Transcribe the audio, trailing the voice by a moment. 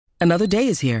Another day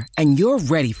is here, and you're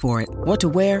ready for it. What to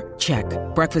wear? Check.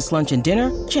 Breakfast, lunch, and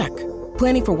dinner? Check.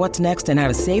 Planning for what's next and how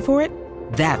to save for it?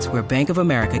 That's where Bank of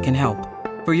America can help.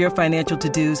 For your financial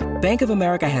to-dos, Bank of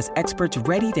America has experts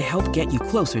ready to help get you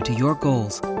closer to your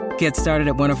goals. Get started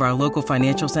at one of our local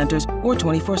financial centers or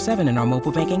 24/7 in our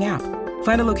mobile banking app.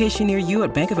 Find a location near you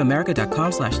at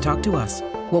bankofamerica.com/talktous.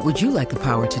 What would you like the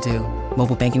power to do?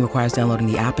 Mobile banking requires downloading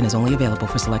the app and is only available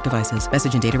for select devices.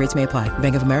 Message and data rates may apply.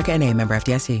 Bank of America N.A., member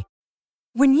FDIC.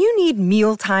 When you need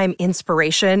mealtime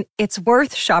inspiration, it's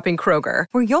worth shopping Kroger,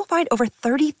 where you'll find over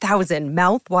 30,000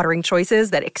 mouth-watering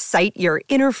choices that excite your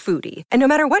inner foodie. And no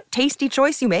matter what tasty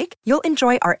choice you make, you'll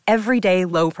enjoy our everyday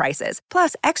low prices,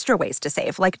 plus extra ways to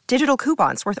save, like digital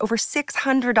coupons worth over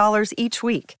 $600 each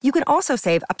week. You can also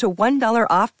save up to $1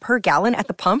 off per gallon at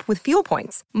the pump with fuel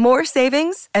points. More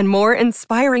savings and more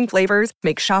inspiring flavors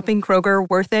make shopping Kroger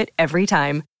worth it every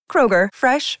time. Kroger,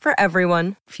 fresh for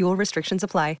everyone. Fuel restrictions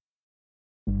apply.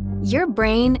 Your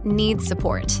brain needs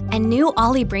support, and new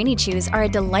Ollie Brainy Chews are a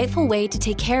delightful way to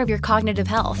take care of your cognitive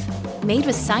health. Made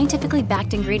with scientifically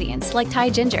backed ingredients like Thai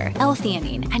ginger,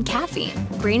 L-theanine, and caffeine,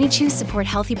 Brainy Chews support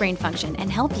healthy brain function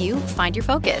and help you find your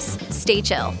focus, stay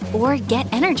chill, or get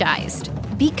energized.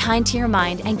 Be kind to your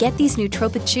mind and get these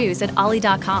nootropic chews at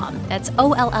ollie.com. That's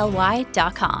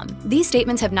OLLY.com. These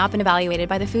statements have not been evaluated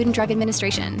by the Food and Drug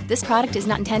Administration. This product is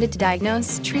not intended to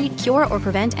diagnose, treat, cure, or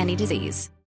prevent any disease.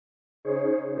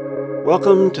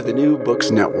 Welcome to the New Books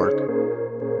Network.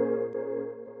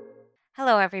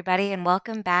 Hello, everybody, and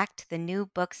welcome back to the New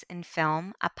Books in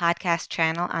Film, a podcast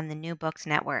channel on the New Books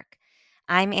Network.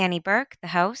 I'm Annie Burke, the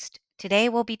host. Today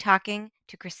we'll be talking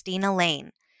to Christina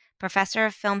Lane, professor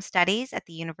of film studies at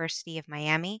the University of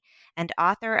Miami and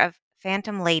author of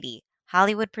Phantom Lady,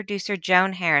 Hollywood producer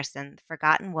Joan Harrison, the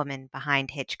forgotten woman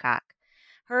behind Hitchcock.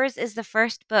 Hers is the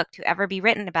first book to ever be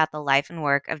written about the life and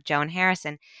work of Joan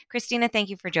Harrison. Christina, thank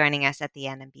you for joining us at the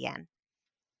NMBN.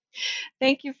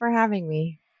 Thank you for having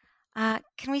me. Can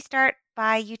we start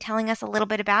by you telling us a little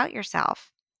bit about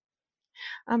yourself?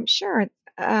 Sure.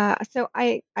 So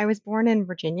I was born in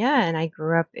Virginia, and I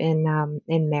grew up in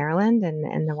Maryland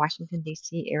and the Washington,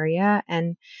 D.C. area.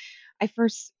 And I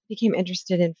first became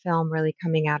interested in film really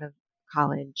coming out of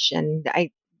college. And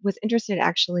I was interested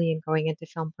actually in going into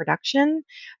film production.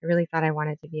 I really thought I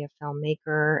wanted to be a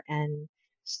filmmaker. And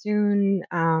soon,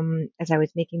 as I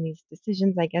was making these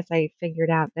decisions, I guess I figured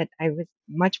out that I was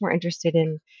much more interested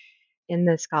in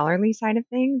the scholarly side of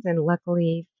things, and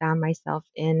luckily found myself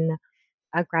in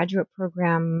a graduate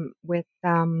program with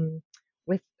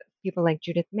people like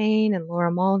Judith Main and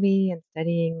Laura Mulvey, and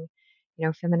studying,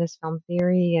 feminist film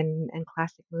theory and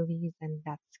classic movies, and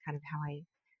that's kind of how I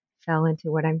fell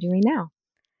into what I'm doing now.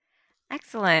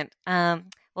 Excellent. Well,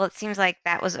 it seems like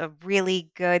that was a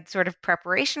really good sort of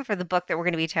preparation for the book that we're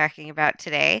going to be talking about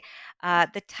today.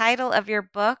 The title of your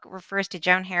book refers to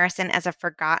Joan Harrison as a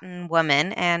forgotten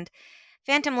woman, and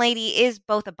Phantom Lady is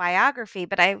both a biography,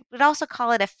 but I would also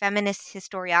call it a feminist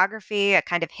historiography, a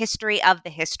kind of history of the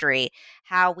history,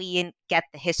 how we get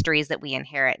the histories that we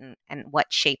inherit and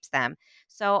what shapes them.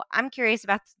 So I'm curious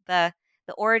about the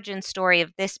origin story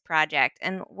of this project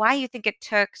and why you think it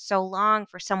took so long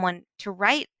for someone to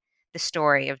write the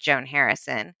story of Joan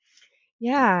Harrison.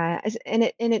 Yeah, and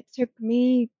it took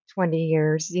me 20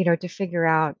 years, to figure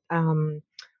out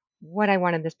what I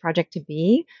wanted this project to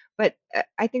be. But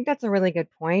I think that's a really good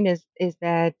point. Is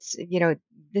that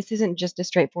this isn't just a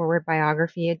straightforward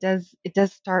biography. It does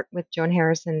start with Joan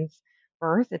Harrison's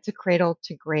birth. It's a cradle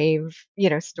to grave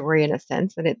story in a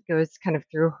sense, and it goes kind of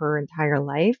through her entire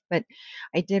life. But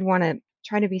I did want to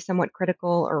try to be somewhat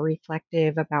critical or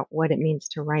reflective about what it means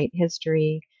to write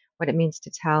history, what it means to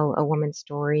tell a woman's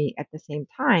story at the same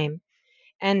time,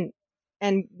 and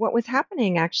what was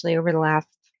happening actually over the last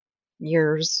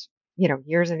years,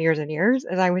 years and years and years,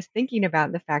 as I was thinking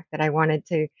about the fact that I wanted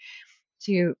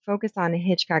to focus on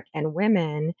Hitchcock and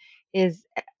women, is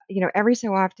every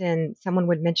so often someone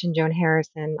would mention Joan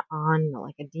Harrison on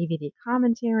like a DVD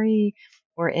commentary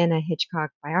or in a Hitchcock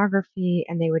biography,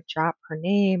 and they would drop her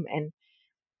name and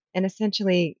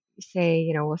essentially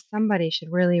say, well, somebody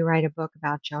should really write a book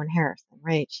about Joan Harrison,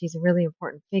 right? She's a really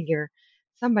important figure.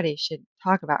 Somebody should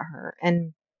talk about her.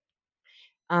 And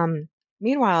um,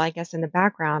 meanwhile, I guess in the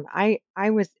background, I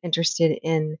was interested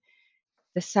in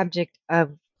the subject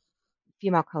of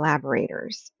female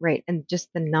collaborators, right? And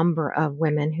just the number of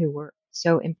women who were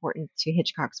so important to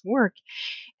Hitchcock's work.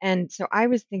 And so I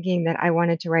was thinking that I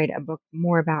wanted to write a book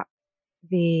more about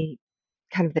the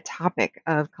kind of the topic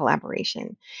of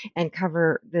collaboration, and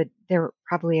cover there were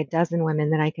probably a dozen women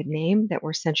that I could name that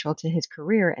were central to his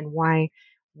career, and why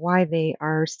they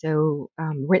are so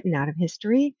written out of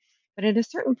history, But at a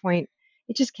certain point,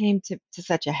 it just came to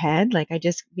such a head. Like I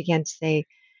just began to say,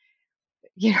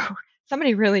 you know,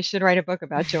 somebody really should write a book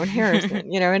about Joan Harrison,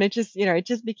 and it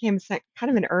just became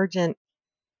kind of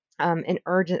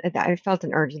I felt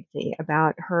an urgency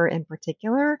about her in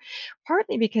particular,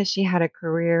 partly because she had a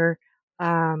career,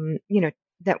 um, you know,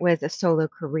 that was a solo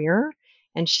career,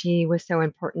 and she was so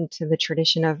important to the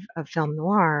tradition of film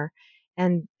noir,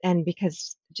 and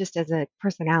because just as a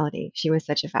personality, she was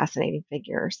such a fascinating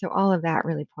figure. So all of that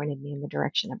really pointed me in the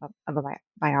direction of a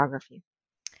biography.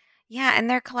 Yeah, and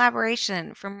their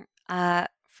collaboration from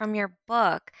your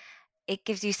book, it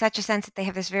gives you such a sense that they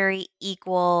have this very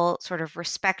equal, sort of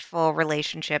respectful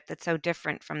relationship that's so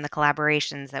different from the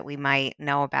collaborations that we might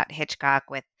know about Hitchcock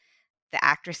with the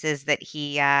actresses that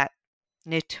he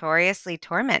notoriously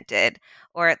tormented,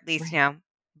 or at least, Right.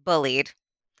 bullied.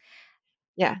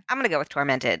 Yeah. I'm gonna go with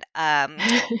tormented. I'm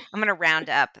gonna round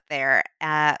up there.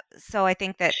 So I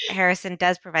think that Harrison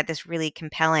does provide this really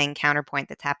compelling counterpoint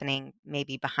that's happening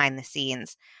maybe behind the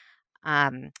scenes.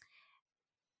 Um,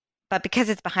 but because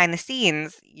it's behind the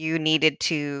scenes, you needed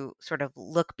to sort of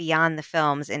look beyond the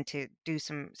films and to do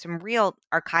some real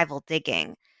archival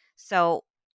digging. So,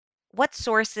 what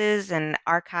sources and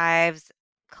archives,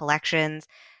 collections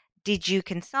did you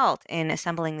consult in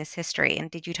assembling this history?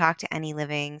 And did you talk to any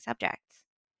living subjects?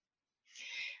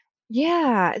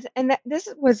 Yeah, and this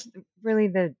was really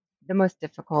the most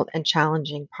difficult and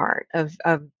challenging part of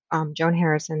Joan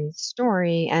Harrison's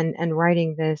story and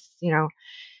writing this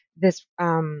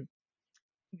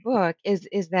book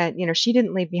is that she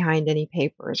didn't leave behind any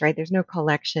papers, right? There's no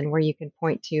collection where you can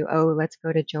point to, oh, let's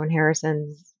go to Joan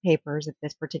Harrison's papers at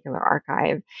this particular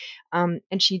archive, and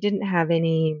she didn't have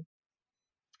any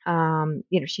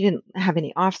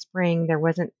offspring.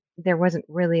 There wasn't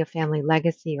really a family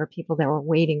legacy or people that were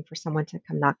waiting for someone to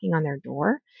come knocking on their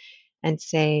door and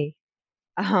say,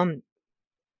 um,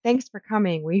 "Thanks for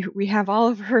coming. We have all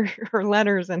of her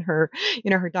letters and her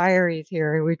diaries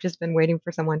here, and we've just been waiting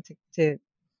for someone to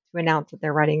announce that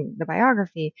they're writing the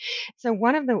biography." So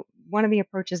one of the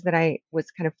approaches that I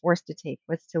was kind of forced to take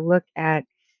was to look at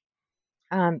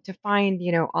to find,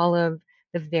 all of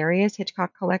the various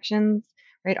Hitchcock collections,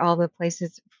 right? All the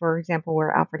places, for example,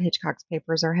 where Alfred Hitchcock's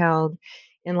papers are held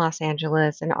in Los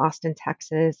Angeles and Austin,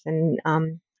 Texas, and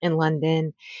in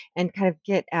London, and kind of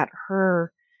get at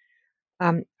her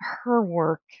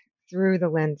work through the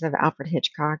lens of Alfred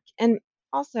Hitchcock, and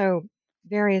also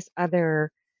various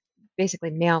other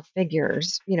basically male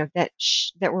figures, that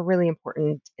were really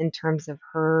important in terms of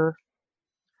her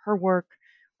work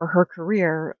or her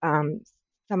career.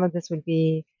 Some of this would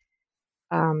be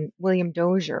William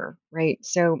Dozier, right?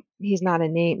 So he's not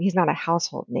a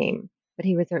household name, but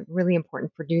he was a really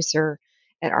important producer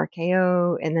at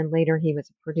RKO, and then later he was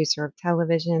a producer of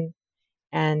television.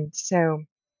 And so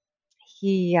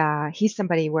he's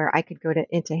somebody where I could go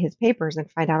into his papers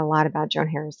and find out a lot about Joan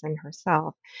Harrison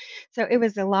herself. So it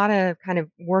was a lot of kind of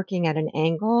working at an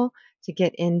angle to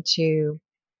get into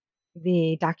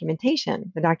the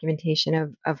documentation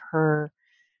of her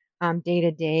day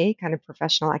to day kind of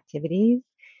professional activities.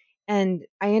 And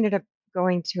I ended up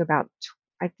going to about,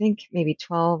 I think maybe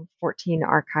 12, 14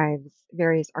 archives,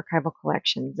 various archival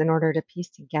collections in order to piece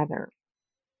together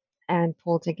and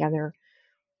pull together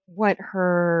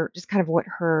just kind of what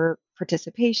her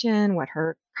participation, what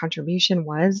her contribution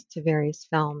was to various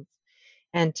films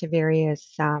and to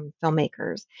various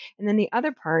filmmakers. And then the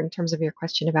other part, in terms of your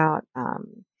question about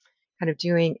kind of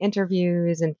doing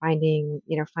interviews and finding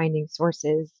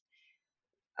sources,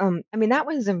 I mean, that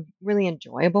was a really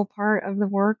enjoyable part of the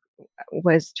work,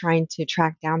 was trying to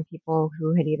track down people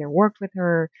who had either worked with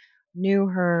her, knew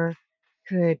her,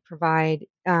 could provide,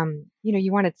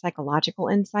 you wanted psychological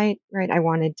insight, right? I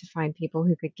wanted to find people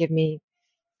who could give me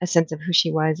a sense of who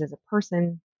she was as a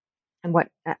person and what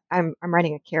I'm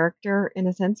writing a character in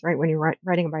a sense, right? When you're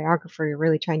writing a biographer, you're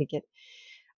really trying to get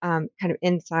kind of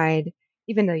inside,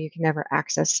 even though you can never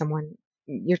access someone,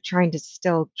 you're trying to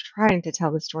tell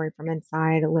the story from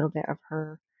inside a little bit of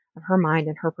her mind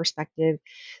and her perspective.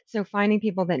 So finding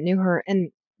people that knew her,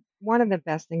 and one of the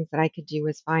best things that I could do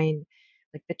was find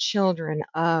like the children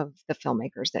of the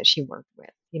filmmakers that she worked with,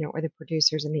 or the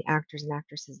producers and the actors and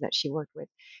actresses that she worked with.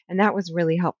 And that was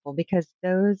really helpful because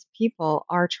those people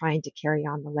are trying to carry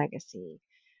on the legacy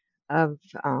of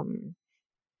um,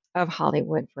 of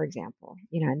Hollywood, for example,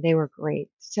 and they were great.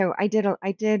 So I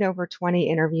did over 20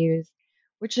 interviews,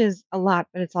 which is a lot,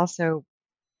 but it's also,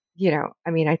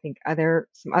 I mean, I think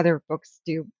some other books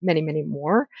do many, many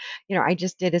more. I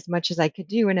just did as much as I could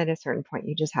do, and at a certain point,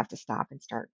 you just have to stop and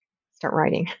start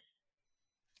writing.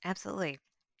 Absolutely.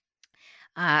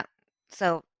 Uh,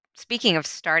 so speaking of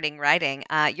starting writing,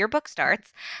 your book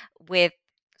starts with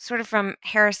sort of from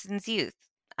Harrison's youth,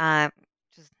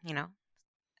 which is,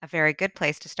 a very good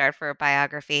place to start for a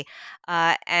biography,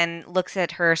 and looks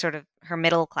at her sort of her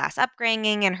middle class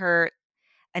upbringing and her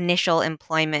initial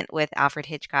employment with Alfred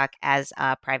Hitchcock as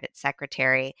a private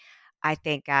secretary. I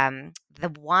think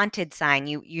the wanted sign,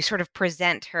 you sort of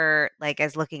present her like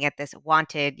as looking at this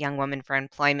wanted young woman for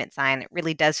employment sign. It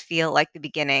really does feel like the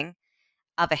beginning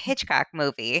of a Hitchcock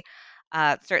movie,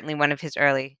 certainly one of his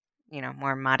early,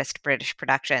 more modest British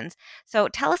productions. So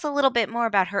tell us a little bit more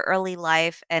about her early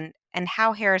life and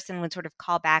how Harrison would sort of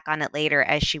call back on it later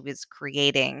as she was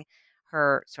creating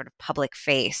her sort of public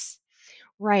face.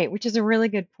 Right, which is a really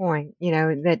good point,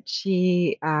 that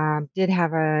she did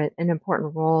have an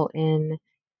important role in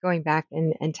going back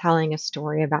and telling a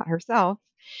story about herself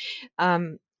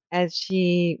um, as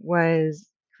she was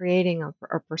creating a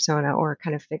persona or a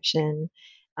kind of fiction.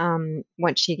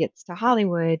 Once she gets to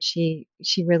Hollywood, she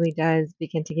really does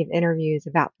begin to give interviews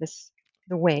about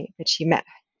the way that she met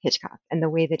Hitchcock and the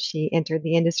way that she entered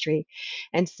the industry.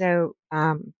 And so,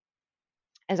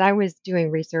 as I was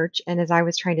doing research and as I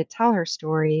was trying to tell her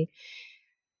story,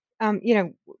 um, you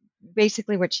know,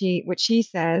 basically what she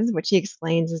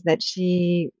explains is that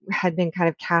she had been kind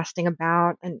of casting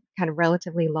about and kind of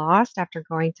relatively lost after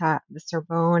going to the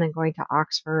Sorbonne and going to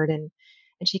Oxford, and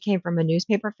she came from a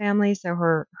newspaper family, so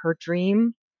her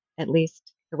dream, at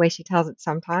least the way she tells it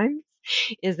sometimes,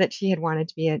 is that she had wanted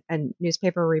to be a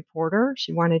newspaper reporter.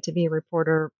 She wanted to be a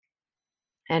reporter,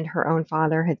 and her own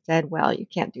father had said, "Well, you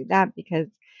can't do that because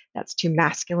that's too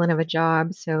masculine of a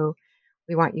job. So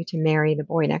we want you to marry the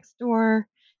boy next door,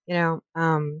 you know,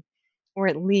 or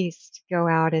at least go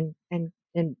out and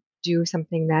do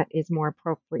something that is more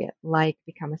appropriate, like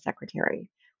become a secretary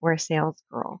or a sales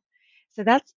girl." So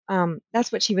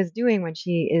that's what she was doing when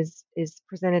she is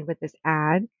presented with this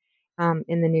ad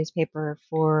in the newspaper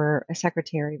for a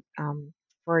secretary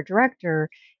for a director,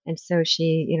 and so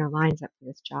she lines up for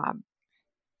this job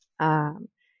um,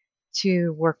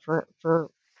 to work for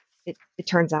it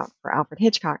turns out for Alfred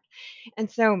Hitchcock. And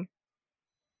so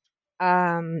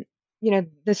the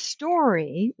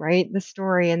story, right? The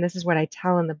story, and this is what I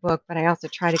tell in the book, but I also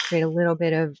try to create a little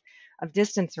bit of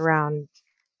distance around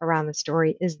the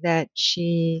story, is that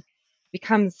she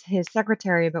becomes his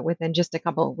secretary, but within just a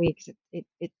couple of weeks,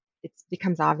 it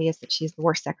becomes obvious that she's the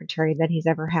worst secretary that he's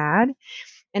ever had.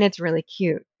 And it's really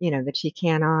cute, that she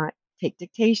cannot take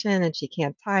dictation and she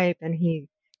can't type, and he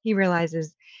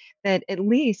realizes that at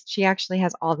least she actually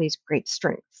has all these great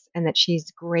strengths and that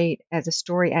she's great as a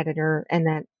story editor, and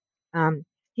that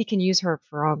he can use her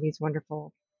for all these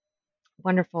wonderful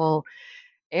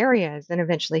areas. And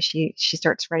eventually she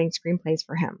starts writing screenplays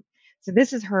for him. So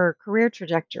this is her career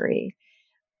trajectory.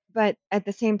 But at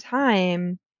the same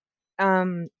time,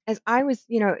 as I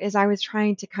was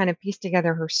trying to kind of piece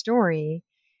together her story,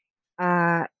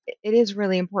 it is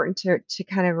really important to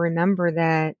kind of remember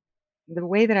that the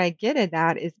way that I get at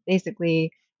that is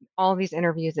basically all these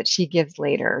interviews that she gives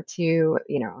later to,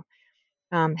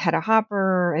 Hedda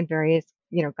Hopper and various,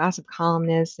 gossip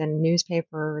columnists and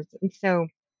newspapers. And so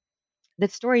the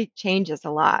story changes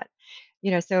a lot.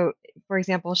 So for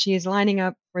example, she is lining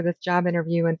up for this job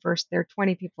interview, and first there are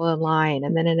 20 people in line,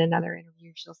 and then in another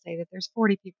interview she'll say that there's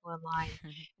 40 people in line.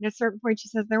 And at a certain point she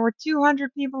says there were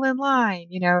 200 people in line,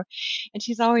 and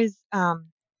she's always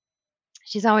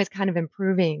kind of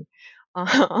improving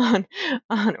on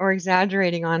or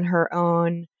exaggerating on her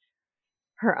own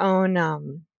her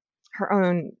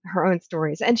own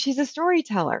stories. And she's a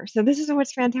storyteller, so this is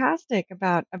what's fantastic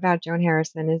about Joan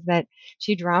Harrison, is that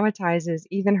she dramatizes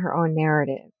even her own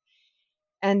narrative.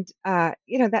 And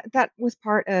that was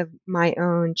part of my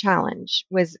own challenge,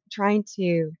 was trying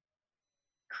to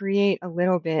create a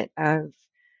little bit of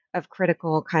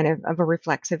critical, kind of a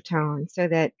reflexive tone, so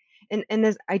that, and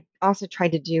as I also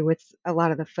tried to do with a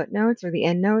lot of the footnotes or the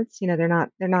end notes, they're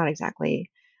not exactly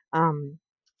um,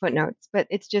 footnotes, but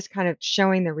it's just kind of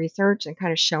showing the research and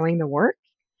kind of showing the work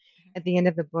at the end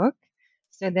of the book,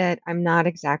 so that I'm not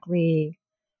exactly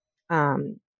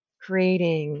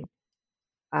creating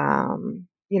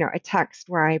a text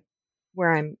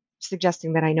where I'm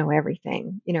suggesting that I know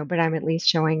everything, but I'm at least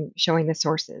showing the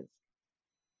sources.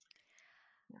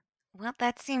 Well,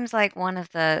 that seems like one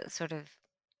of the sort of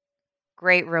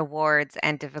great rewards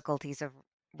and difficulties of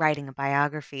writing a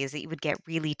biography is that you would get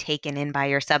really taken in by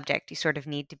your subject. You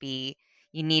need to be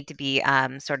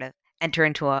sort of enter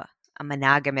into a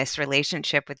monogamous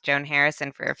relationship with Joan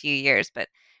Harrison for a few years, but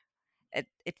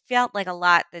it felt like a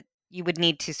lot that you would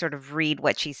need to sort of read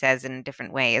what she says in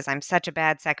different ways. I'm such a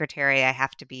bad secretary, I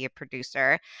have to be a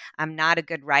producer. I'm not a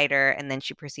good writer. And then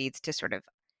she proceeds to sort of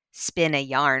spin a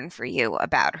yarn for you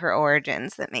about her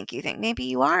origins that make you think maybe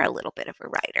you are a little bit of a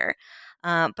writer.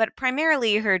 But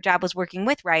primarily, her job was working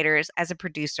with writers as a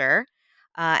producer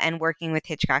and working with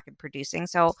Hitchcock and producing.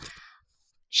 So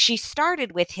she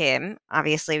started with him,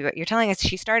 obviously, what you're telling us,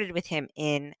 she started with him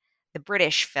in the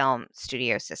British film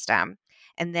studio system.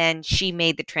 And then she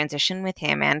made the transition with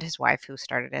him and his wife, who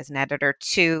started as an editor,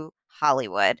 to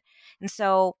Hollywood. And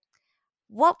so,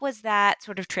 what was that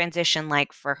sort of transition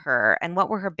like for her, and what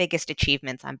were her biggest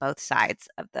achievements on both sides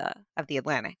of the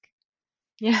Atlantic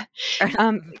Yeah. or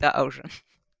Um, the ocean?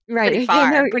 right. Yeah,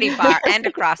 no. Pretty far, and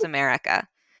across America.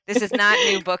 This is not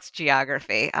new books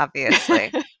geography,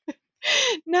 obviously.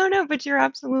 No, no, but you're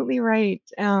absolutely right.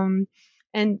 And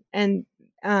and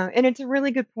and it's a really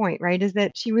good point, right? Is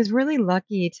that she was really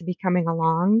lucky to be coming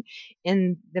along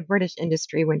in the British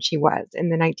industry when she was in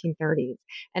the 1930s,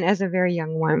 and as a very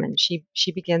young woman, she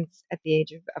begins at the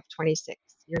age of 26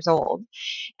 years old,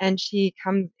 and she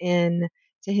comes in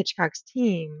to Hitchcock's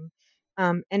team,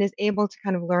 and is able to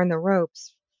kind of learn the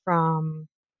ropes from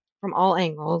from all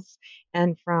angles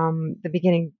and from the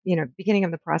beginning, beginning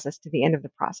of the process to the end of the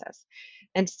process.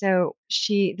 And so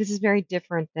this is very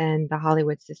different than the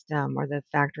Hollywood system or the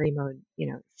factory mode,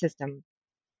 system.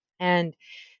 And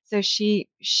so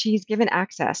she's given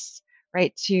access,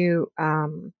 right, to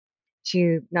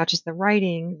not just the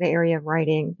writing, the area of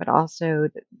writing, but also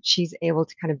she's able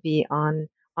to kind of be on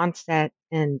set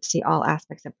and see all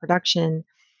aspects of production.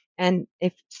 And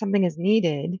if something is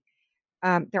needed,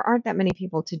 there aren't that many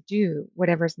people to do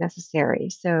whatever's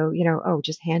necessary. So, oh,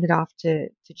 just hand it off to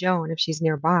Joan if she's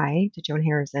nearby, to Joan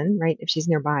Harrison, right? If she's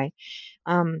nearby.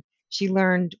 She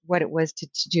learned what it was to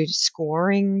do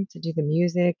scoring, to do the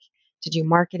music, to do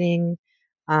marketing.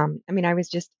 I mean, I was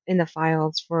just in the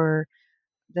files for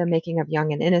the making of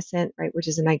Young and Innocent, right, which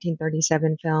is a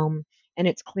 1937 film, and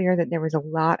it's clear that there was a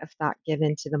lot of thought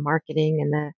given to the marketing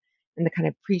and the kind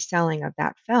of pre-selling of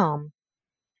that film,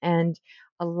 and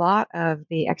a lot of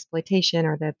the exploitation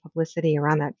or the publicity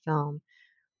around that film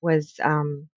was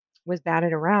was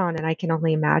batted around, and I can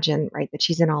only imagine, right, that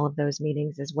she's in all of those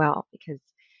meetings as well, because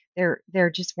there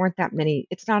just weren't that many.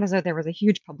 It's not as though there was a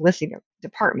huge publicity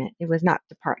department. It was not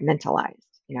departmentalized,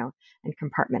 and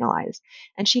compartmentalized.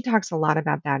 And she talks a lot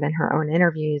about that in her own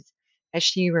interviews as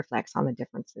she reflects on the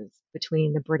differences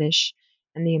between the British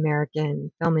and the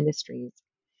American film industries.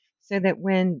 So that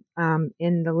when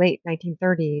in the late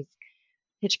 1930s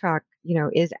Hitchcock,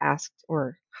 is asked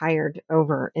or hired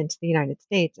over into the United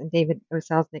States, and David O.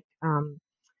 Selznick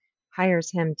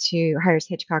hires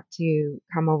Hitchcock to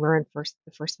come over, and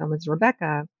the first film is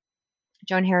Rebecca.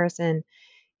 Joan Harrison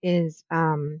is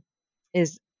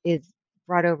is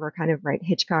brought over, kind of, right.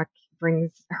 Hitchcock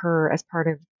brings her as part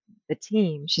of the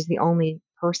team. She's the only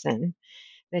person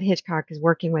that Hitchcock is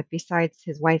working with besides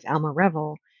his wife Alma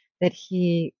Revel that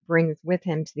he brings with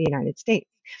him to the United States.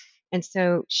 And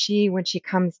so when she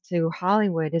comes to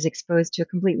Hollywood, is exposed to a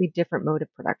completely different mode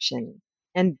of production.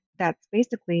 And that's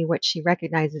basically what she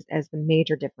recognizes as the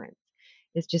major difference,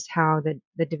 is just how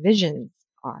the divisions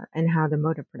are and how the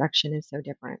mode of production is so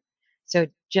different. So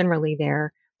generally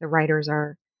the writers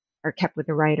are kept with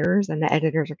the writers and the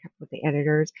editors are kept with the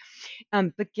editors.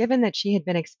 But given that she had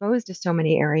been exposed to so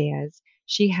many areas,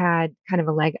 she had kind of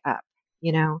a leg up,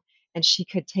 you know, and she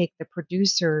could take the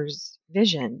producer's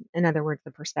vision, in other words,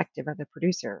 the perspective of the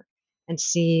producer, and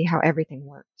see how everything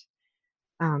worked,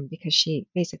 because she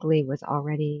basically was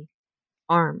already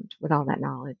armed with all that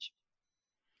knowledge.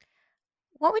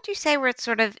 What would you say were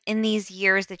sort of in these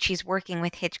years that she's working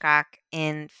with Hitchcock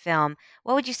in film?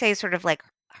 What would you say is sort of like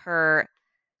her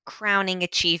crowning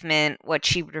achievement, what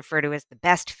she would refer to as the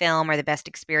best film or the best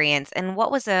experience, and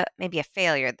what was a maybe a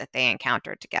failure that they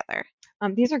encountered together?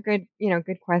 These are good,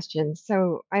 good questions.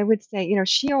 So I would say,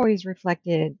 she always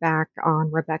reflected back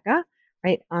on Rebecca,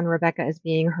 right? On Rebecca as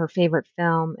being her favorite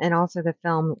film, and also the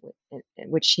film in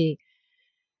which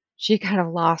she kind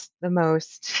of lost the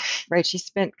most, right? She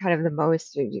spent kind of the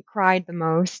most, she cried the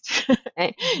most,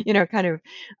 and, kind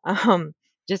of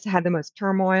just had the most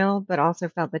turmoil, but also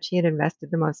felt that she had invested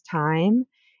the most time,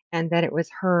 and that it was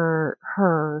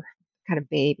her kind of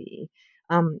baby.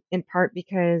 In part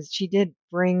because she did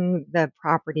bring the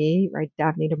property, right,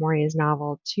 Daphne du Maurier's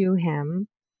novel, to him,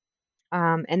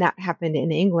 and that happened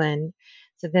in England.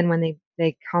 So then when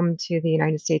they come to the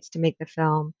United States to make the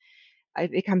film, it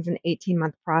becomes an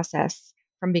 18-month process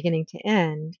from beginning to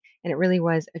end, and it really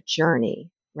was a journey,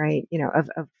 right,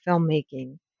 of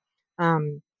filmmaking,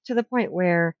 to the point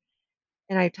where,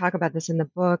 and I talk about this in the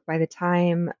book, by the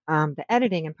time the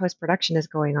editing and post-production is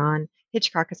going on,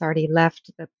 Hitchcock has already left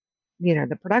the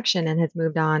production and has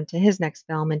moved on to his next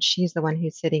film, and she's the one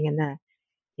who's sitting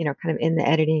kind of in the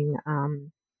editing,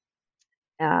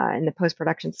 in the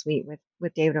post-production suite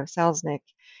with David O. Selznick,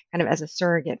 kind of as a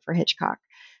surrogate for Hitchcock.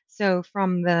 So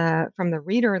from the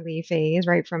readerly phase,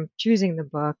 right, from choosing the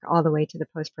book all the way to the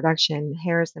post-production,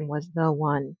 Harrison was the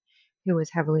one who was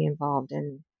heavily involved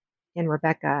in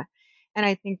Rebecca. And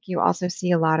I think you also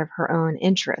see a lot of her own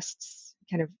interests,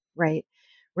 kind of right,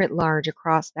 writ large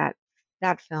across that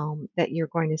film that you're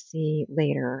going to see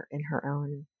later in her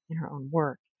own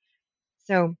work.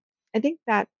 So I think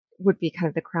that would be kind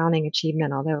of the crowning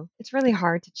achievement, although it's really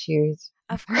hard to choose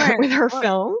Of course. with her Well,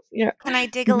 films. can I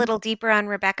dig a Mhm, little deeper on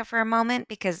Rebecca for a moment?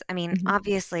 Because I mean, mhm.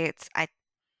 obviously, I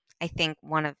think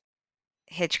one of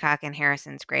Hitchcock and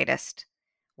Harrison's greatest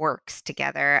works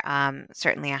together.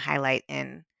 Certainly a highlight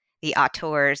in the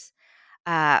auteur's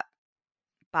uh,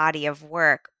 body of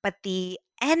work. But the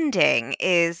ending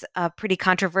is a pretty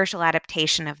controversial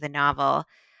adaptation of the novel.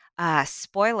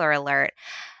 Spoiler alert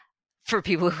for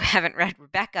people who haven't read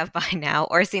Rebecca by now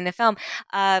or seen the film.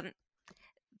 Um,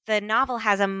 the novel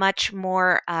has a much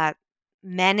more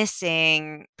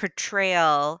menacing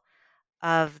portrayal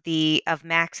of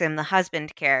Maxim, the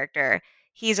husband character.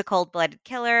 He's a cold-blooded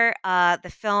killer.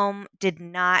 The film did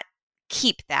not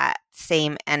keep that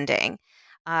same ending.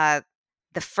 Uh,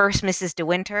 the first Mrs. De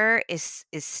Winter is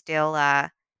still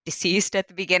deceased at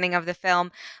the beginning of the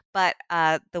film, but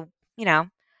the you know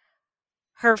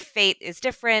her fate is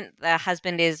different. The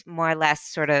husband is more or less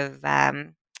sort of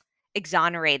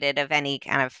exonerated of any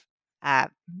kind of uh,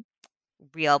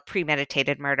 real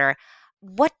premeditated murder.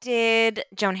 What did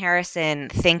Joan Harrison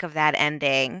think of that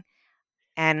ending,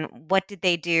 and what did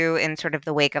they do in sort of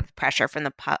the wake of the pressure from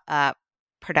the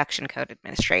production code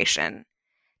administration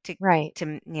to Right.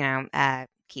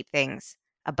 keep things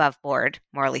above board,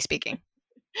 morally speaking?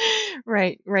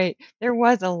 Right. There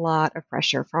was a lot of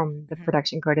pressure from the Hmm.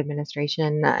 production code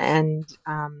administration, and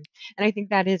I think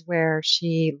that is where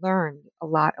she learned a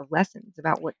lot of lessons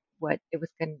about what it was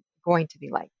going to be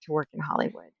like to work in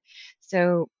Hollywood.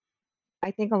 So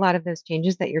I think a lot of those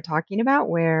changes that you're talking about,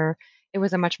 where it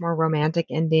was a much more romantic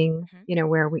ending, Hmm.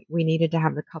 where we needed to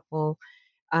have the couple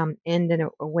end in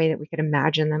a way that we could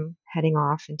imagine them heading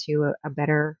off into a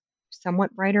better,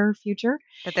 somewhat brighter future.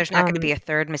 That there's not going to Um, be a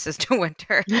third Mrs. De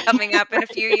Winter coming up in a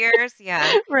few right. years.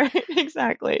 Yeah. Right,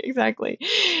 exactly.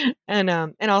 And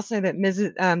also that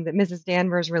Mrs.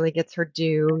 Danvers really gets her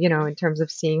due, in terms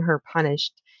of seeing her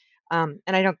punished. And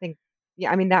I don't think,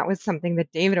 yeah, I mean that was something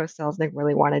that David O. Selznick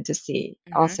really wanted to see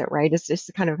Hmm. also, right? It's just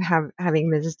to kind of having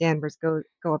Mrs. Danvers go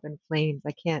up in flames.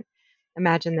 I can't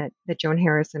imagine that Joan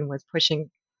Harrison was pushing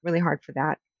really hard for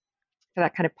that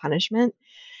kind of punishment.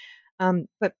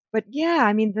 But yeah,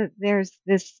 I mean, there's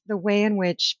the way in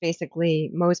which basically,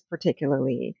 most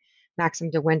particularly, Maxim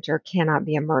de Winter cannot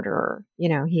be a murderer.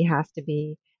 He has to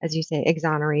be, as you say,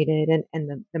 exonerated,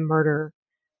 and the murder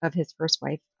of his first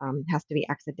wife has to be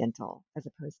accidental, as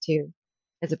opposed to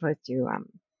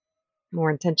more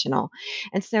intentional.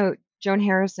 And so Joan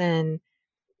Harrison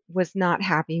was not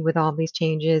happy with all these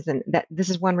changes, and that this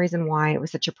is one reason why it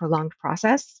was such a prolonged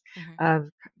process Hmm.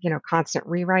 of constant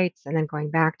rewrites and then going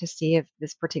back to see if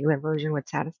this particular version would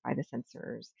satisfy the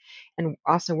censors, and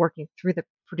also working through the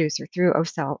producer, through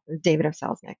David O.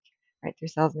 Selznick, right, through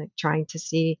Selznick, trying to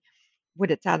see,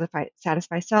 would it satisfy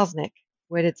Selznick,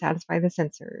 would it satisfy the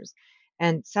censors.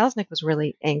 And Selznick was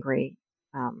really angry,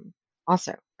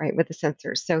 also, right, with the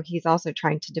censors, so he's also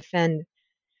trying to defend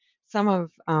some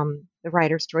of the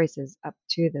writer's choices up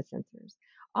to the censors.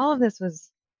 All of this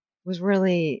was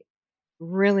really,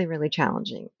 really, really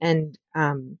challenging, and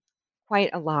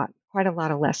quite a lot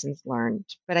of lessons learned.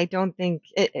 But I don't think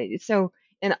so.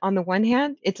 And on the one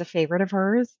hand, it's a favorite of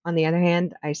hers. On the other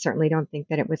hand, I certainly don't think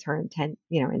that it was her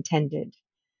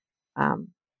um,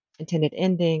 intended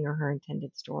ending or her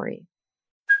intended story.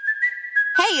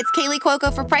 Hey, it's Kaylee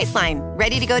Cuoco for Priceline.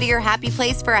 Ready to go to your happy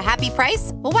place for a happy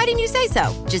price? Well, why didn't you say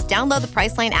so? Just download the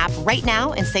Priceline app right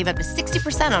now and save up to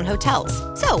 60% on hotels.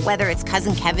 So whether it's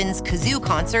Cousin Kevin's Kazoo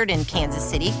concert in Kansas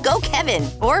City, go Kevin,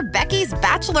 or Becky's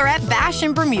Bachelorette Bash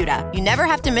in Bermuda, you never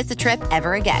have to miss a trip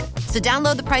ever again. So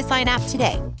download the Priceline app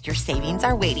today. Your savings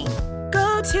are waiting.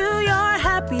 Go to your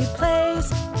happy place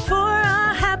for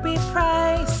a happy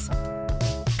price.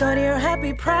 Go to your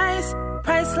happy price,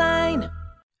 Priceline.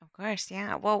 Of course,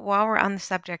 yeah. Well, while we're on the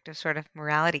subject of sort of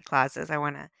morality clauses, I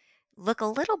want to look a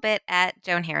little bit at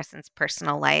Joan Harrison's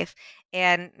personal life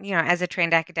and, as a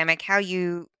trained academic, how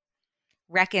you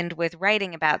reckoned with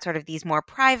writing about sort of these more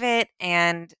private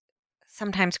and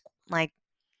sometimes like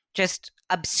just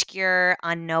obscure,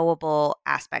 unknowable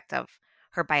aspects of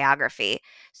her biography.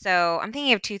 So I'm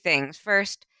thinking of two things.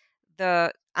 First,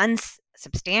 the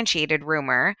unsubstantiated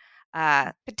rumor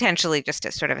potentially just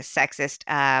a sort of a sexist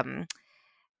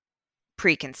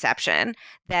preconception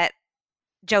that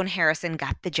Joan Harrison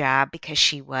got the job because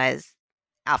she was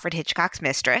Alfred Hitchcock's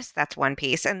mistress. That's one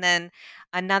piece. And then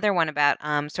another one about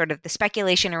sort of the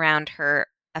speculation around her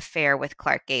affair with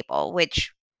Clark Gable,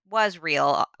 which was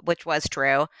real, which was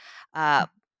true,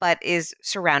 but is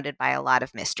surrounded by a lot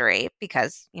of mystery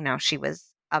because, she was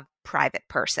a private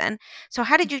person. So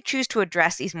how did you choose to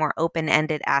address these more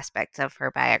open-ended aspects of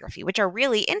her biography, which are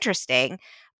really interesting,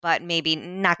 but maybe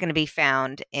not going to be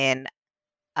found in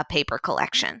a paper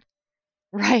collection?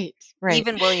 Right.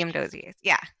 Even William Dozier's.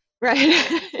 Yeah.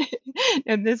 Right.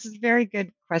 And this is very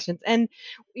good questions. And,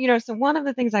 so one of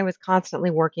the things I was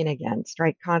constantly working against,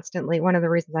 right? Constantly, one of the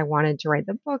reasons I wanted to write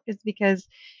the book is because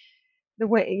the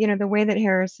way that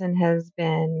Harrison has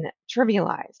been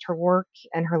trivialized, her work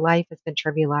and her life has been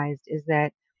trivialized, is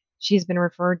that she's been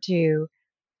referred to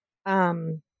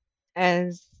um,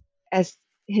 as as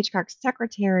Hitchcock's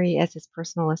secretary, as his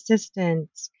personal assistant,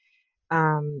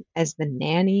 as the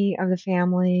nanny of the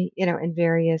family, in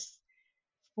various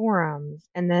forums.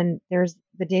 And then there's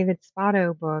the David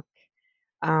Spotto book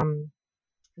um,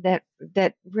 that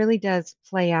really does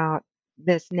play out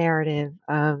this narrative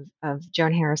of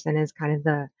Joan Harrison as kind of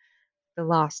the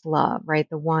lost love, right?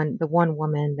 The one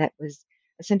woman that was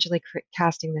essentially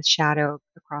casting this shadow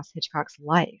across Hitchcock's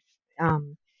life.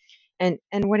 Um, and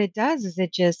what it does is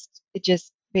it just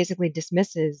basically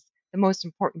dismisses the most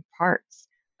important parts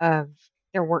of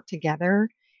their work together,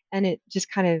 and it just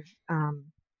kind of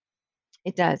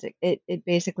it does it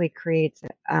basically creates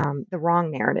the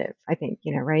wrong narrative. I think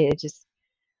right. It just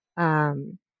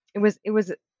um,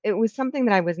 it was something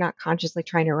that I was not consciously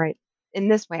trying to write in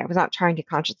this way. I was not trying to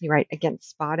consciously write against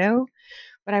Spotto,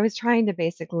 but I was trying to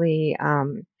basically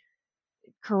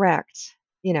correct,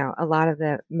 a lot of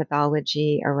the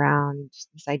mythology around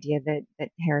this idea that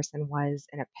Harrison was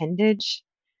an appendage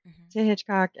Mhm. to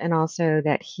Hitchcock, and also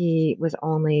that he was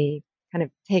only kind of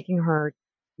taking her,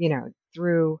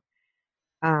 through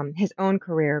his own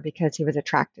career because he was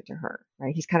attracted to her,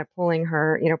 right? He's kind of pulling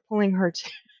her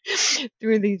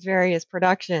through these various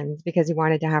productions because he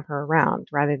wanted to have her around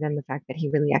rather than the fact that he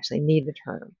really actually needed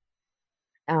her.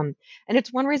 Um, and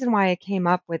it's one reason why I came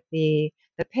up with the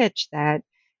pitch that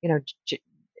you know J-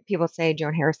 people say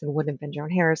Joan Harrison wouldn't have been Joan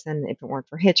Harrison if it weren't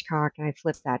for Hitchcock, and I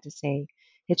flipped that to say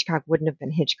Hitchcock wouldn't have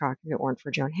been Hitchcock if it weren't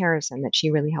for Joan Harrison. That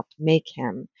she really helped make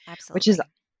him, which is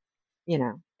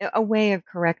Absolutely. a way of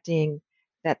correcting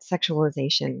that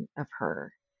sexualization of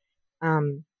her.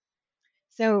 Um,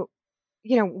 so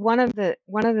one of the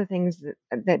things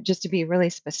that just to be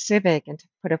really specific and to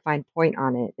put a fine point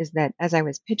on it is that as I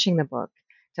was pitching the book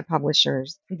to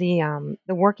publishers, the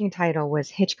working title was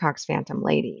Hitchcock's Phantom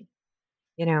Lady,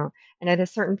 you know, and at a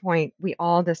certain point we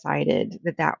all decided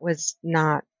that that was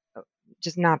not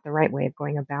just not the right way of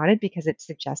going about it because it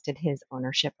suggested his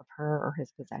ownership of her or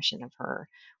his possession of her,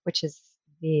 which is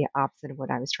the opposite of what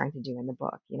I was trying to do in the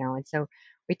book, and so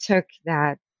we took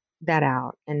that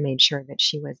out and made sure that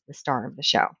she was the star of the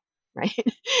show, right?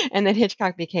 And that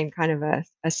Hitchcock became kind of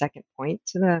a second point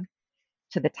to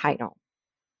the title.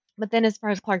 But then as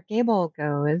far as Clark Gable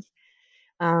goes,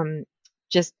 um,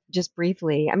 just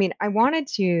briefly, I mean, I wanted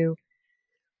to,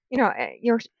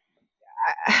 you're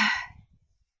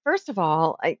first of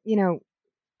all,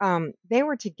 they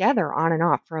were together on and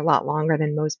off for a lot longer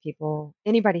than most people,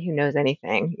 anybody who knows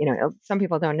anything. Some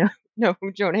people don't know know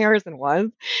who Joan Harrison was,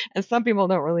 and some people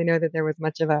don't really know that there was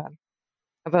much of a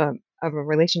of a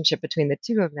relationship between the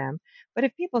two of them. But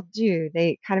if people do,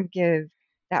 they kind of give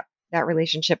that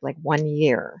relationship like 1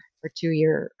 year or 2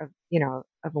 year of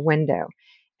a window.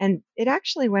 And it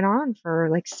actually went on for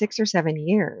like 6 or 7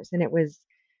 years, and it was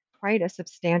quite a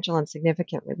substantial and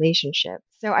significant relationship.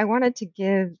 So I wanted to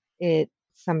give it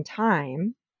some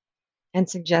time and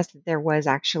suggest that there was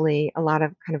actually a lot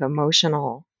of kind of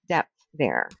emotional depth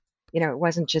there. It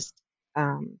wasn't just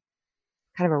kind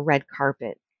of a red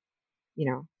carpet, you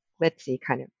know, glitzy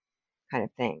kind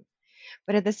of thing.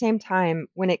 But at the same time,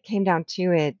 when it came down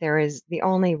to it, there is the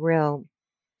only real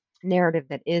narrative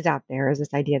that is out there is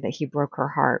this idea that he broke her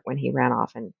heart when he ran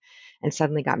off and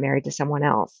suddenly got married to someone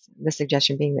else. The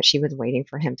suggestion being that she was waiting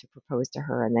for him to propose to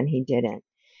her and then he didn't.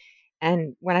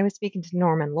 And when I was speaking to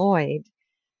Norman Lloyd,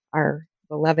 our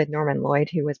beloved Norman Lloyd,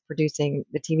 who was producing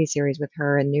the TV series with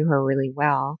her and knew her really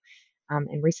well,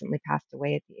 and recently passed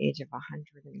away at the age of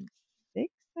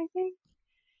 106, I think.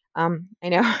 I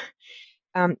know.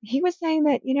 He was saying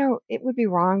that it would be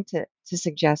wrong to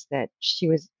suggest that she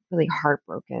was really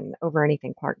heartbroken over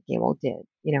anything Clark Gable did,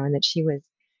 and that she was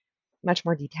much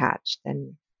more detached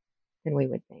than we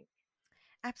would think.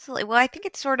 Absolutely. Well, I think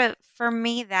it's sort of, for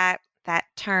me, that that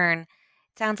turn.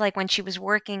 It sounds like when she was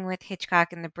working with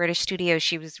Hitchcock in the British studios,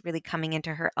 she was really coming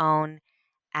into her own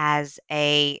as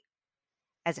a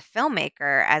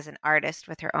filmmaker, as an artist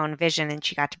with her own vision, and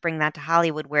she got to bring that to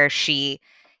Hollywood, where she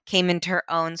came into her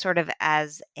own sort of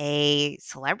as a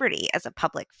celebrity, as a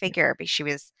public figure, because she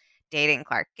was dating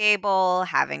Clark Gable,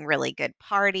 having really good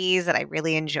parties that I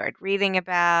really enjoyed reading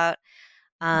about.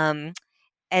 Um,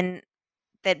 and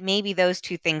that maybe those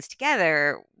two things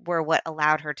together were what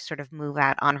allowed her to sort of move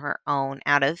out on her own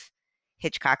out of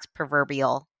Hitchcock's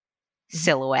proverbial Mhm.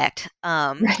 silhouette,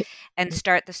 Right. and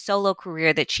start the solo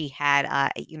career that she had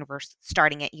at Universal,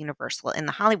 starting at Universal in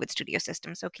the Hollywood studio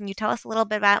system. So, can you tell us a little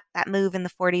bit about that move in the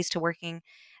 '40s to working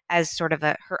as sort of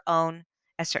her own,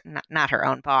 as certain, not her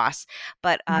own boss,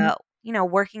 but Mhm.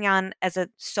 working on as a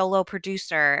solo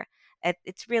producer?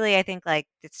 It's really, I think, like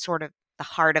it's sort of the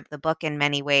heart of the book in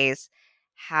many ways,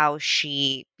 how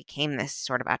she became this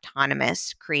sort of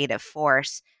autonomous creative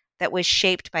force that was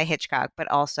shaped by Hitchcock, but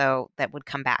also that would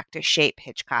come back to shape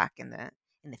Hitchcock in the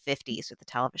 '50s with the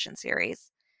television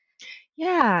series.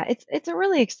 Yeah, it's a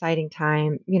really exciting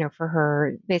time, for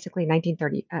her. Basically,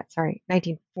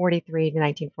 1943 to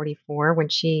 1944, when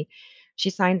she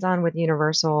signs on with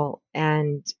Universal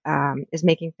and is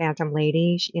making Phantom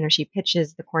Lady. She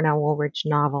pitches the Cornell Woolrich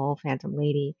novel Phantom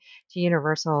Lady to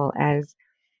Universal as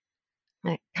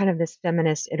kind of this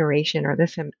feminist iteration, or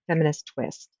the feminist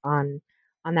twist on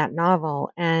that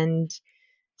novel. And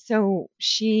so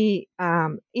she,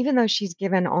 even though she's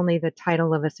given only the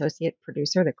title of associate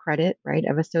producer, the credit, right,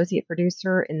 of associate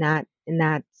producer in that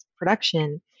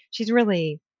production, she's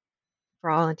really,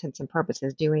 for all intents and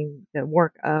purposes, doing the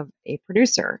work of a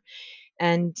producer.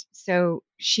 And so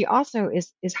she also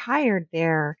is hired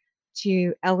there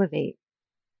to elevate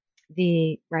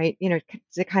the right,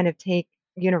 to kind of take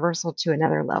Universal to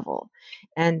another level.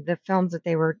 And the films that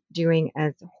they were doing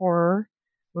as horror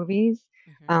movies,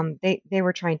 Hmm. they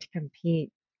were trying to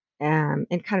compete, and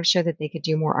kind of show that they could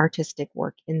do more artistic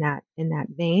work in that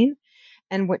vein.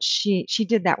 And what she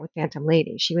did that with Phantom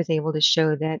Lady. She was able to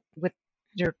show that with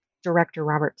director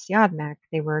Robert Siodmak,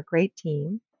 they were a great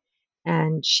team,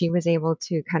 and she was able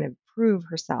to kind of prove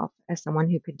herself as someone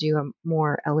who could do a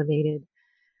more elevated,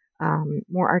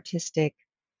 more artistic,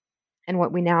 and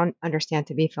what we now understand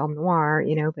to be film noir,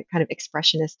 but kind of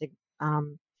expressionistic,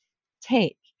 um,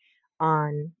 take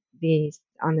on the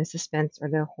suspense or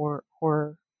the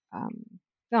horror, um,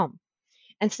 film.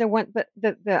 And so what, but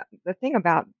the thing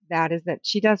about that is that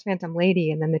she does Phantom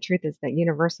Lady, and then the truth is that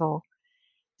Universal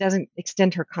doesn't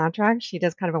extend her contract. She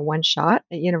does kind of a one shot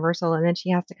at Universal, and then she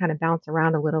has to kind of bounce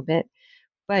around a little bit,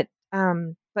 but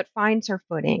finds her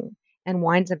footing and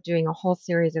winds up doing a whole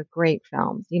series of great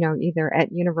films, either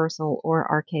at Universal or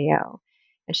RKO.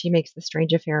 And she makes The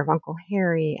Strange Affair of Uncle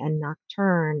Harry and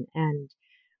Nocturne and,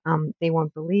 They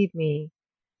Won't Believe Me,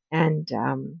 and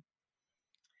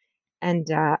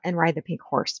and Ride the Pink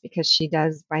Horse, because she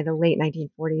does, by the late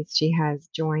 1940s, she has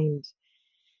joined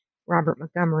Robert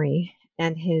Montgomery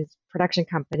and his production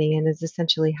company, and is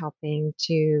essentially helping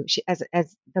to, she, as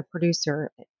the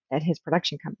producer at his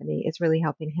production company, is really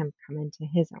helping him come into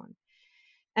his own.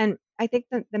 And I think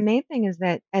that the main thing is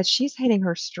that as she's hitting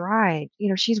her stride,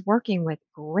 she's working with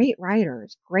great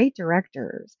writers, great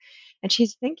directors, and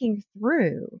she's thinking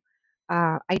through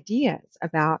ideas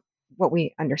about what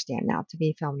we understand now to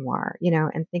be film noir,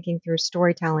 and thinking through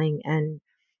storytelling, and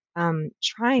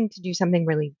trying to do something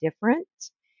really different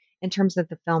in terms of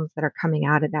the films that are coming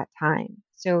out at that time.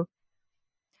 So,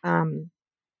 um,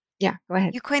 yeah, go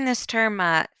ahead. You coined this term,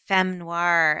 femme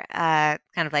noir, kind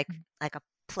of like a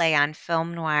play on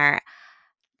film noir.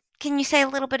 Can you say a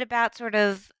little bit about sort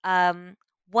of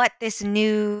what this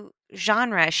new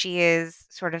genre she is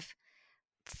sort of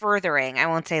furthering? I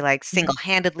won't say like Mhm.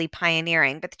 single-handedly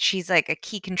pioneering, but that she's like a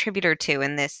key contributor to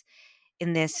in this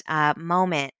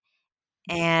moment.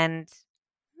 And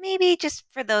maybe just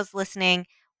for those listening,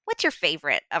 what's your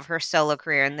favorite of her solo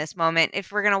career in this moment?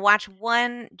 If we're gonna watch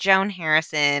one Joan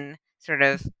Harrison sort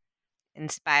of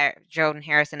inspire Joan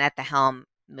Harrison at the helm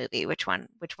movie, which one's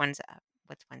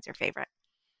your favorite?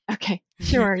 Okay,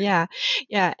 sure, yeah,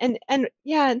 yeah, and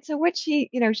yeah, and so what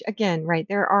again, right?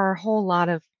 There are a whole lot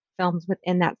of films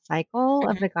within that cycle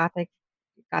of Mhm, the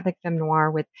gothic film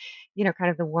noir, with,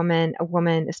 kind of a woman,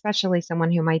 especially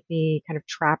someone who might be kind of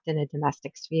trapped in a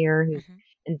domestic sphere, who's mhm.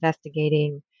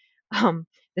 investigating,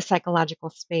 the psychological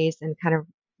space, and kind of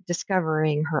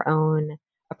discovering her own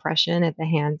oppression at the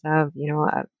hands of,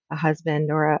 a husband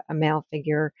or a male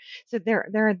figure. So there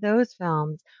are those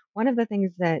films. One of the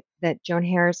things that Joan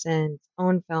Harrison's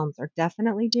own films are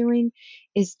definitely doing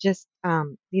is just,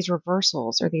 these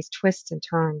reversals, or these twists and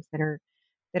turns that are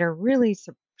really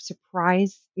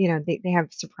surprise, they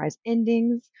have surprise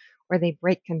endings, or they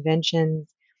break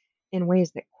conventions in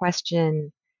ways that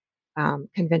question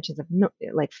conventions of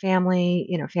like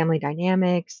family, family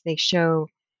dynamics. They show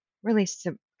really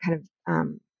kind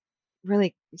of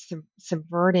really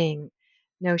subverting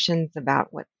notions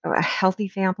about what a healthy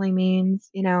family means,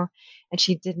 and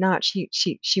she did not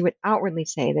she would outwardly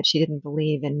say that she didn't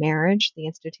believe in marriage, the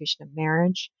institution of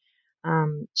marriage.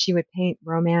 She would paint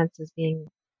romance as being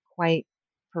quite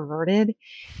perverted,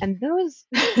 and those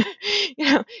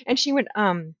and she would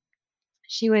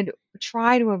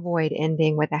try to avoid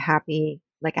ending with a happy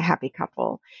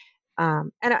couple.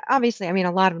 And obviously, I mean,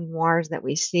 a lot of noirs that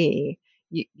we see,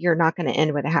 you're not going to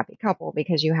end with a happy couple,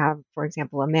 because you have, for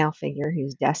example, a male figure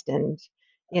who's destined,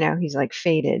 he's like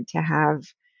fated to have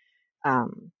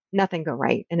nothing go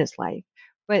right in his life.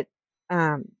 But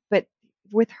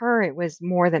with her, it was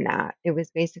more than that. It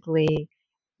was basically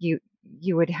you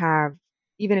you would have,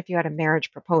 even if you had a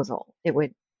marriage proposal, it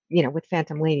would, with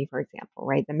Phantom Lady, for example,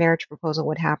 right? The marriage proposal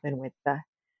would happen with the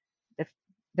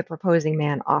the proposing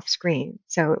man off screen,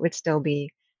 so it would still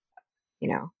be, you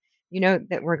know,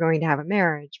 that we're going to have a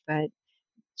marriage, but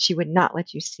she would not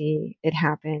let you see it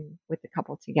happen with the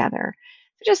couple together.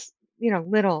 So just,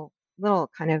 little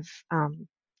kind of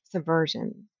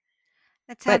subversion.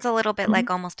 That But sounds a little bit Mhm. like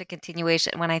almost a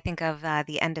continuation when I think of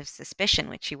The End of Suspicion,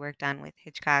 which she worked on with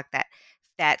Hitchcock,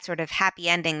 that sort of happy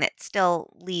ending that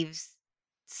still leaves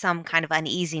some kind of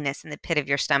uneasiness in the pit of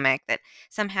your stomach, that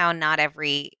somehow not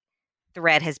every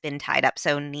thread has been tied up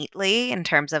so neatly in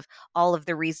terms of all of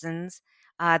the reasons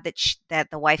that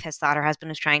the wife has thought her husband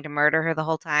was trying to murder her the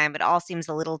whole time. It all seems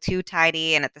a little too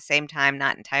tidy and at the same time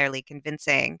not entirely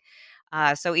convincing.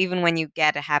 So even when you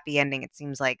get a happy ending, it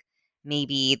seems like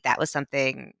maybe that was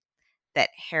something that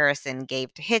Harrison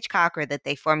gave to Hitchcock, or that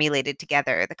they formulated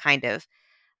together, the kind of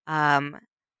um,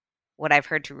 what I've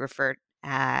heard to refer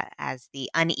as the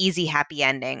uneasy happy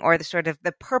ending, or the sort of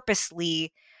the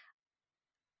purposely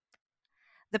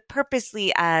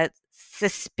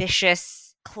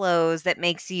suspicious close that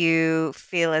makes you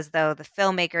feel as though the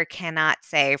filmmaker cannot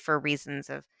say, for reasons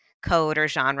of code or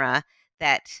genre,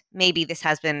 that maybe this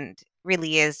husband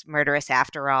really is murderous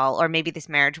after all, or maybe this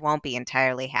marriage won't be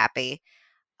entirely happy.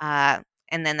 Uh,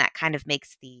 and then that kind of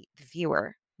makes the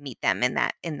viewer meet them in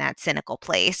that cynical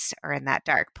place, or in that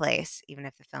dark place, even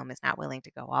if the film is not willing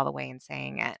to go all the way in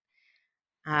saying it.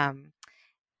 Um,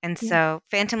 and Yeah. so,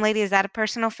 Phantom Lady, is that a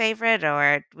personal favorite,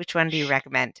 or which one do you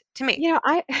recommend to me?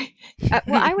 I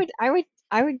well,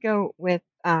 I would go with,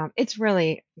 it's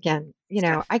really, again, It's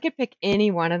tough. I could pick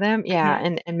any one of them, yeah,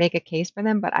 Mhm. and make a case for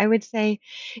them, but I would say,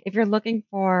 if you're looking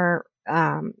for,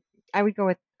 I would go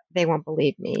with They Won't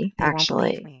Believe Me, They won't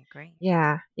believe actually. me. Great.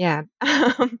 Yeah, yeah.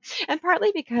 And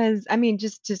partly because, I mean,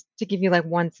 just to give you like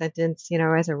one sentence,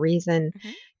 as a reason,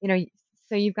 Mhm. you know,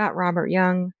 so you've got Robert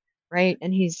Young, right?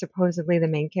 And he's supposedly the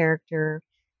main character.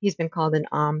 He's been called an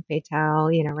homme fatale,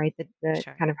 right? The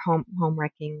Sure. kind of home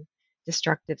wrecking,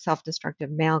 destructive, self-destructive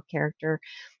male character.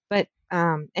 But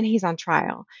and he's on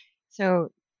trial.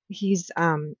 So he's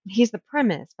the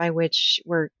premise by which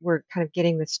we're kind of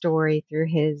getting the story through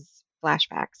his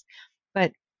flashbacks.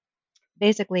 But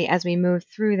basically, as we move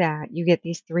through that, you get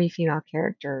these three female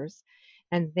characters,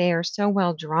 and they are so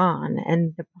well drawn,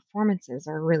 and the performances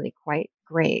are really quite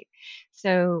great.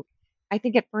 So I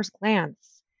think at first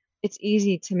glance, it's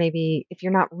easy to, maybe, if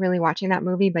you're not really watching that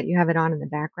movie, but you have it on in the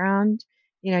background,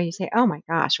 you say, "Oh my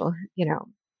gosh, well,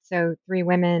 so three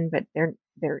women, but they're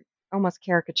almost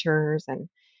caricatures, and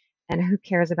who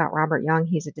cares about Robert Young?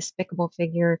 He's a despicable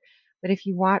figure." But if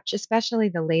you watch, especially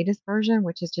the latest version,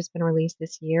 which has just been released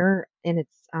this year, and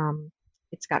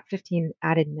it's got 15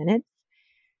 added minutes,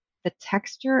 the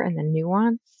texture and the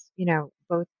nuance,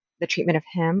 both the treatment of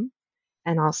him,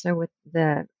 and also with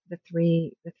the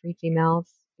three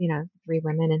females, three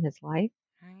women in his life.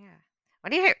 Oh, yeah. What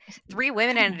do you hear? It's Three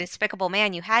women and a incredible. despicable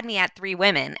man. You had me at three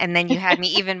women, and then you had me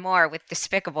even more with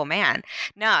despicable man.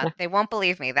 No, Yeah. they won't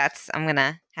believe me. I'm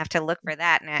gonna have to look for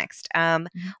that next.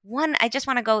 Mhm. I just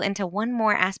want to go into one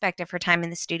more aspect of her time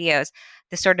in the studios,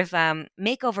 the sort of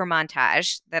makeover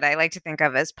montage that I like to think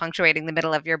of as punctuating the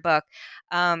middle of your book.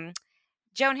 Um,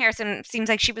 Joan Harrison seems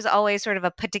like she was always sort of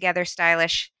a put together,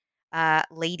 stylish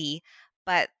lady,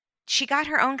 but she got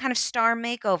her own kind of star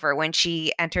makeover when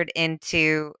she entered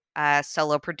into a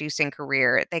solo producing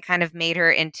career. They kind of made her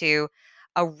into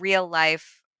a real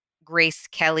life Grace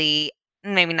Kelly,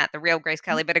 maybe not the real Grace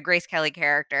Kelly, but a Grace Kelly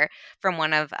character from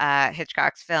one of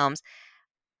Hitchcock's films.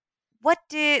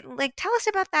 Tell us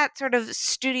about that sort of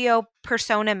studio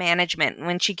persona management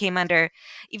when she came under,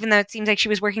 even though it seems like she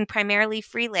was working primarily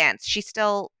freelance, she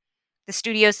still the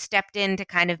studios stepped in to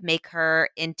kind of make her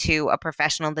into a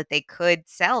professional that they could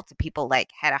sell to people like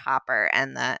Hedda Hopper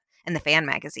and the fan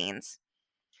magazines.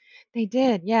 They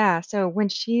did, yeah. So when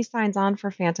she signs on for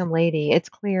Phantom Lady, it's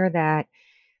clear that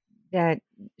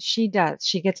she does.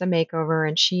 She gets a makeover,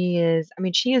 and she is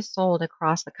sold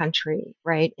across the country,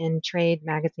 right, in trade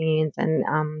magazines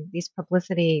and these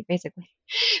publicity, basically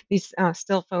these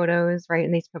still photos, right,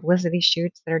 and these publicity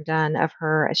shoots that are done of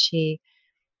her as her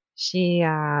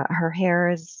hair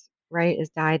is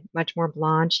dyed much more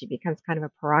blonde. She becomes kind of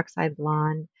a peroxide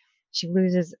blonde. She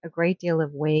loses a great deal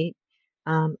of weight.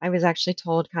 I was actually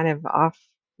told kind of off,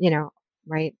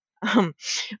 right. Um,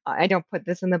 I don't put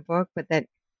this in the book, but that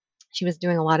she was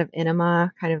doing a lot of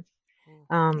enema, kind of.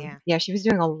 Yeah. Yeah, she was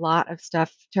doing a lot of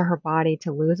stuff to her body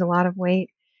to lose a lot of weight,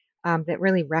 that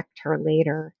really wrecked her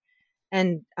later.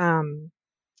 And yeah,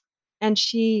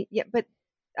 but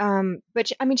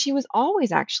I mean, she was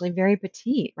always actually very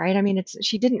petite, right? I mean,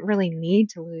 she didn't really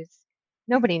need to lose.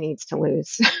 Nobody needs to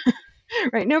lose,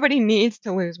 right? Nobody needs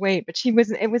to lose weight, but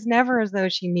it was never as though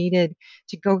she needed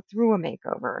to go through a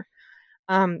makeover.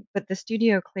 But the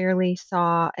studio clearly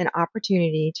saw an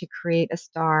opportunity to create a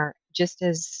star just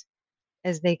as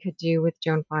they could do with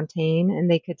Joan Fontaine,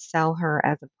 and they could sell her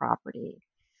as a property.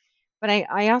 But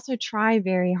I also try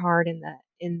very hard in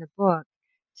the book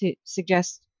to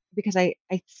suggest, because I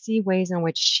see ways in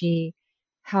which she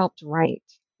helped write,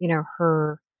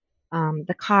 her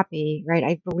the copy, right?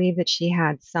 I believe that she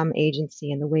had some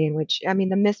agency in the way in which, I mean,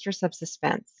 the mistress of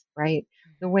suspense, right?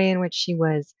 The way in which she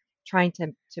was trying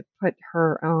to put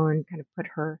her own kind of put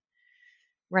her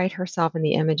write herself in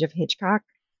the image of Hitchcock.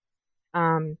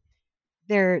 Um,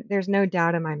 there's no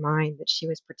doubt in my mind that she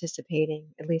was participating,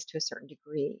 at least to a certain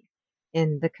degree,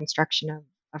 in the construction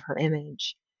of her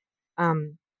image.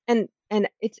 Um, and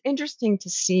it's interesting to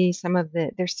see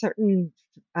there's certain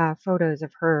photos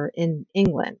of her in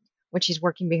England when she's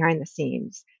working behind the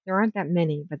scenes. There aren't that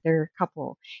many, but there are a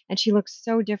couple, and she looks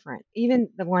so different. Even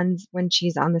the ones when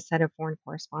she's on the set of Foreign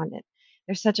Correspondent,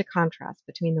 there's such a contrast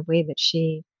between the way that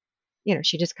she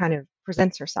just kind of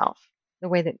presents herself, the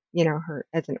way that, her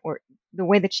as the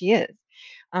way that she is,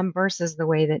 versus the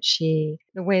way that she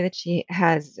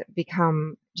has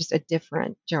become just a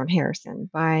different Joan Harrison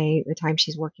by the time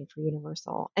she's working for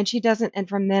Universal. And she doesn't, and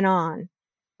from then on,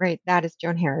 right, that is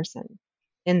Joan Harrison.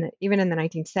 Even in the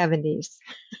 1970s,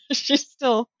 she's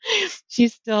still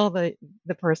the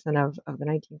person of the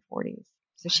 1940s.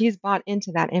 So she's bought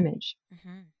into that image.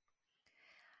 Mm-hmm.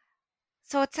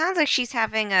 So it sounds like she's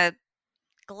having a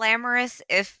glamorous,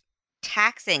 if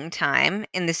taxing, time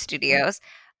in the studios.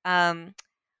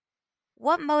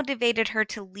 What motivated her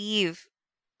to leave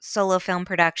solo film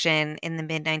production in the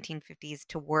mid 1950s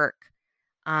to work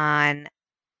on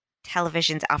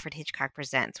television's Alfred Hitchcock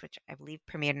Presents, which I believe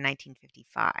premiered in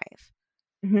 1955?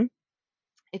 Hmm.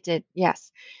 It did,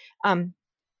 yes.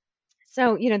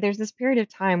 So there's this period of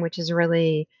time which is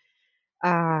really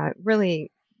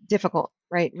difficult,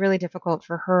 right? Really difficult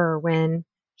for her when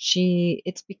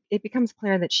it becomes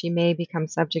clear that she may become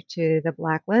subject to the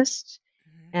blacklist.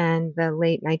 And the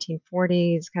late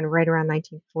 1940s, kind of right around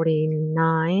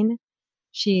 1949,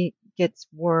 she gets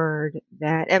word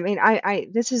that, I mean,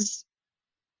 this is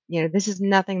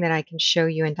nothing that I can show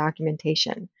you in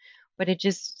documentation, but it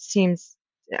just seems,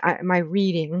 my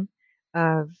reading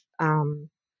of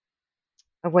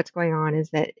what's going on is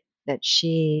that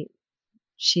the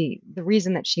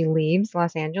reason that she leaves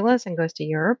Los Angeles and goes to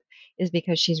Europe is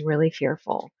because she's really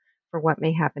fearful for what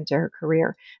may happen to her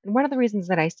career. And one of the reasons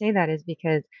that I say that is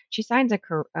because she signs a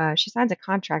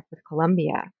contract with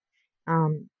Columbia,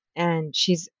 and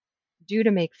she's due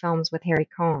to make films with Harry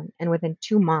Cohn, and within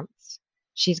 2 months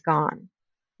she's gone.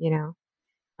 You know,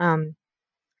 um,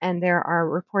 and there are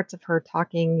reports of her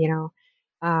talking,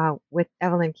 with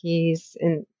Evelyn Keyes,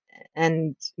 and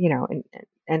kind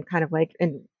of like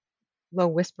in low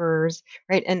whispers,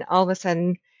 right? And all of a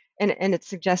sudden, and it's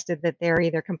suggested that they're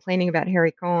either complaining about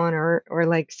Harry Cohn or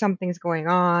like something's going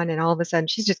on, and all of a sudden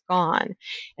she's just gone.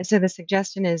 And so the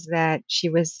suggestion is that she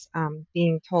was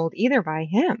being told either by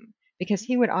him, because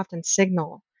he would often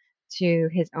signal to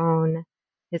his own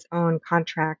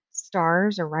contract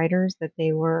stars or writers that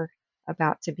they were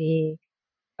about to be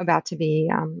about to be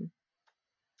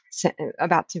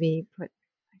about to be put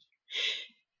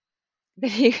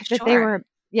that they Sure. were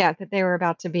that they were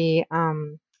about to be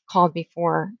called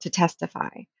before to testify.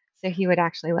 So he would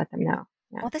actually let them know.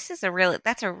 Yeah. Well, that's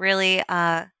a really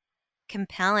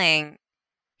compelling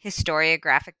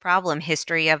historiographic problem,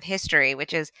 history of history,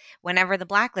 which is whenever the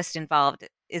blacklist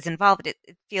is involved, it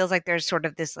feels like there's sort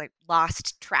of this like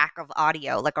lost track of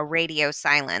audio, like a radio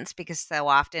silence, because so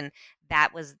often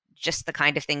that was just the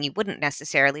kind of thing you wouldn't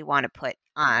necessarily want to put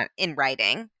on in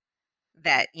writing,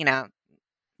 that,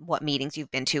 what meetings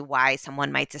you've been to, why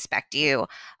someone might suspect you.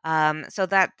 So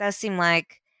that does seem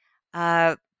like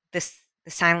uh, the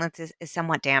silence is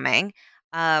somewhat damning.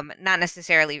 Not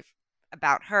necessarily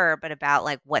about her, but about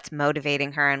like what's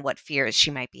motivating her and what fears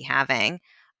she might be having,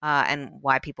 and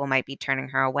why people might be turning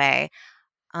her away.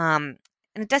 And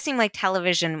it does seem like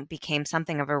television became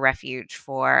something of a refuge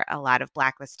for a lot of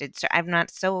blacklisted. So I'm not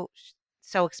so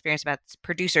experienced about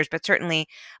producers, but certainly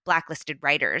blacklisted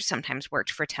writers sometimes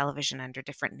worked for television under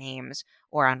different names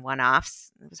or on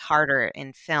one-offs. It was harder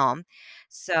in film.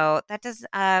 So that does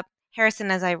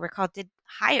Harrison, as I recall, did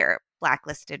hire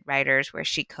blacklisted writers where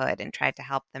she could and tried to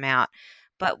help them out.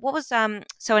 But what was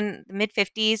so in the mid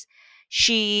 50s,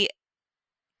 she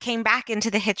came back into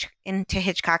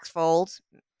Hitchcock's fold,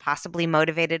 possibly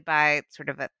motivated by sort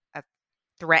of a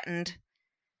threatened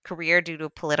career due to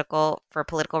political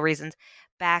reasons.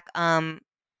 Back in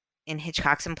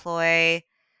Hitchcock's employ,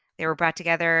 they were brought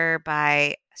together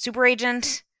by super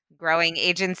agent, growing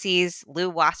agencies, Lou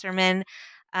Wasserman.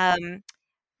 Um,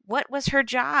 what was her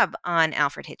job on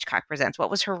Alfred Hitchcock Presents? What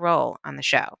was her role on the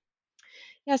show?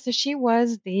 Yeah, so she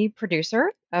was the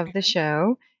producer of the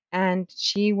show, and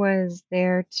she was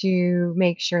there to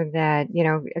make sure that,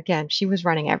 again, she was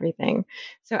running everything.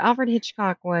 So Alfred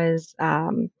Hitchcock was,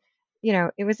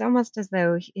 it was almost as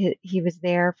though he was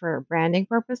there for branding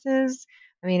purposes.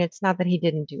 I mean, it's not that he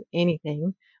didn't do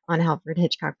anything on Alfred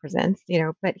Hitchcock Presents,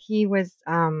 but he was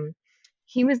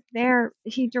there.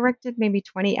 He directed maybe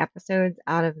 20 episodes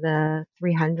out of the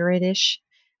 300-ish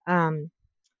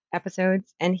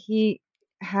episodes, and he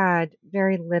had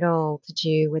very little to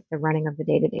do with the running of the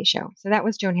day-to-day show. So that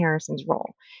was Joan Harrison's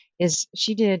role. Is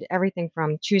she did everything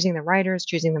from choosing the writers,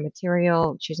 choosing the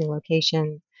material, choosing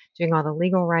locations, doing all the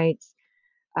legal rights,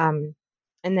 and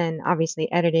then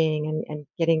obviously editing and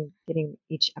getting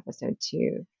each episode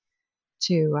to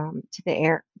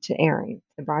the airing,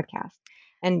 the broadcast.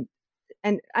 And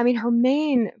I mean, her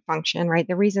main function, right?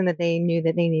 The reason that they knew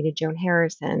that they needed Joan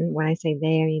Harrison, when I say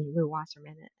they, I mean Lou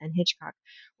Wasserman and Hitchcock,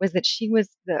 was that she was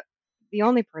the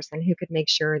only person who could make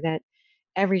sure that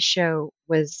every show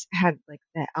had like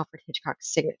the Alfred Hitchcock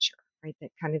signature, right?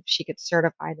 That kind of she could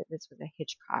certify that this was a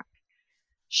Hitchcock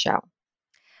show.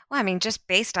 Well, I mean, just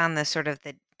based on the sort of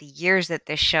the years that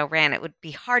this show ran, it would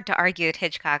be hard to argue that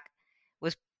Hitchcock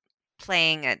was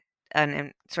playing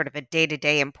sort of a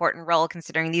day-to-day important role,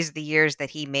 considering these are the years that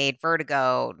he made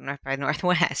Vertigo, North by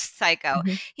Northwest, Psycho.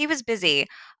 He was busy.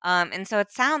 And so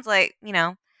it sounds like,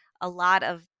 a lot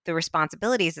of the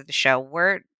responsibilities of the show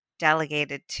were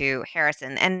delegated to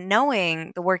Harrison. And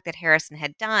knowing the work that Harrison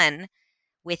had done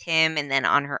with him and then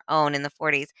on her own in the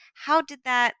 40s, how did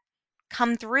that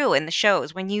come through in the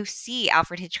shows? When you see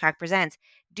Alfred Hitchcock Presents,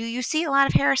 do you see a lot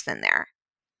of Harrison there?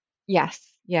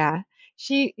 Yes, yeah.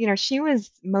 She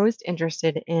was most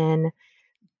interested in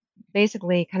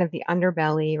basically kind of the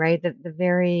underbelly, right? The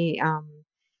very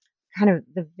kind of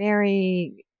the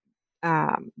very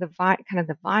kind of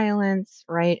the violence,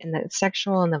 right, and the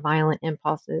sexual and the violent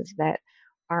impulses that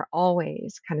are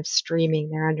always kind of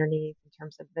streaming there underneath in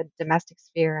terms of the domestic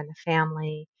sphere and the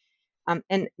family.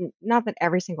 And not that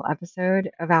every single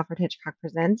episode of Alfred Hitchcock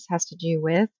Presents has to do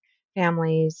with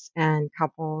families and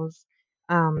couples,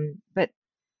 but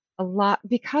a lot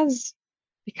because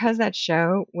that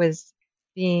show was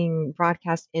being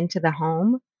broadcast into the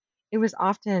home, it was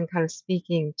often kind of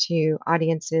speaking to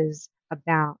audiences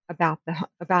about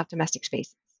domestic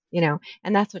spaces,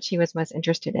 and that's what she was most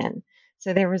interested in.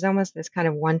 So there was almost this kind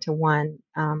of one-to-one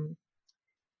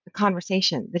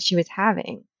conversation that she was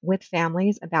having with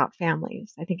families about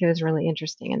families. I think it was really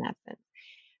interesting in that sense.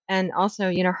 And also,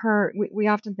 we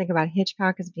often think about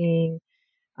Hitchcock as being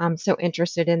so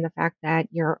interested in the fact that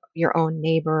your own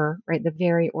neighbor, right, the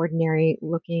very ordinary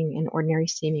looking and ordinary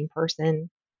seeming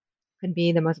person could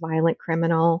be the most violent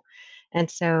criminal. And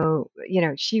so,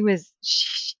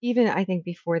 even I think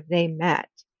before they met,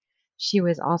 she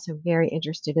was also very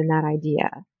interested in that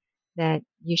idea that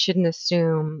you shouldn't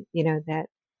assume, that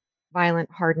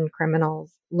violent, hardened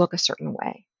criminals look a certain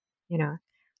way, you know,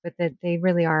 but that they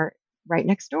really are right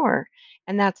next door.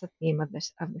 And that's the theme of the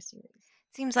series.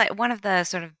 Seems like one of the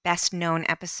sort of best known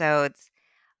episodes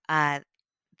uh,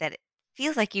 that it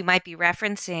feels like you might be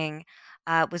referencing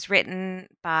was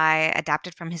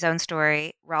adapted from his own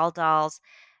story, Roald Dahl's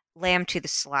Lamb to the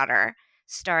Slaughter,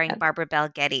 starring Yeah. Barbara Bel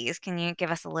Geddes. Can you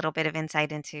give us a little bit of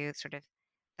insight into sort of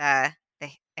the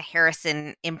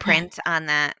Harrison imprint on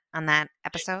that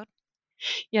episode?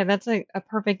 Yeah, that's a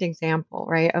perfect example,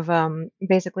 right? Of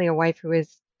basically a wife who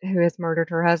has murdered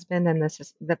her husband and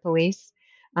the police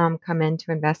come in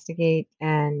to investigate,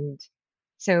 and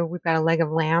so we've got a leg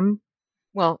of lamb.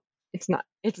 Well, it's not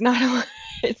it's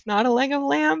not a leg of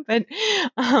lamb,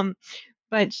 um,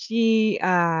 but she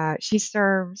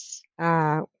serves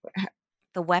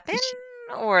The weapon she,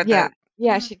 or yeah, the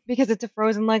yeah, because it's a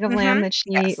frozen leg of lamb Mhm. that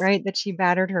she Yes. right that she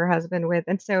battered her husband with,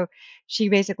 and so she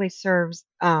basically serves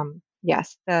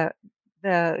yes the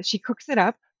she cooks it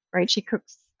up, right? She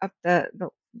cooks up the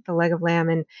leg of lamb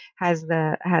and has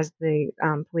the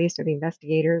police or the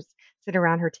investigators sit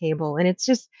around her table, and it's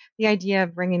just the idea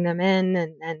of bringing them in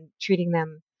and treating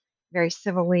them very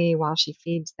civilly while she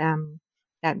feeds them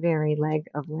that very leg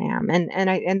of lamb, and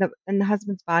the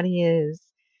husband's body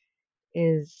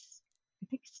is I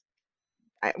think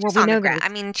well, Just we on the know that ground. I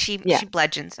it's mean, she yeah, she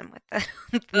bludgeons him with the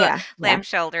the yeah, yeah, lamb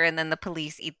shoulder, and then the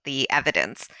police eat the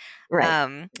evidence. right.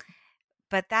 Um,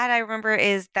 but that I remember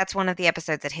that's one of the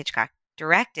episodes that Hitchcock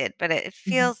directed, but it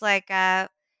Mhm, feels like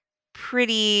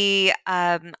pretty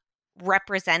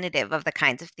representative of the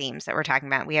kinds of themes that we're talking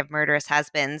about. We have murderous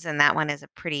husbands, and that one is a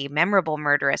pretty memorable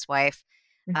murderous wife,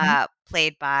 mhm.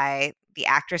 played by the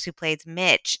actress who plays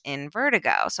Mitch in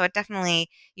Vertigo. So it definitely,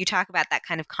 you talk about that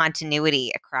kind of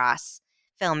continuity across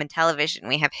film and television.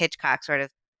 We have Hitchcock sort of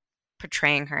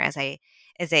portraying her as a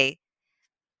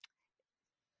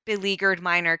beleaguered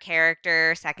minor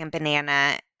character, second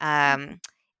banana,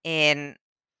 in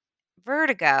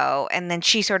Vertigo, and then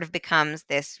she sort of becomes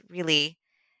this really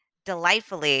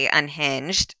delightfully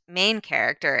unhinged main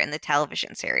character in the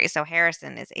television series. So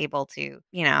Harrison is able to,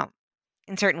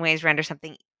 in certain ways render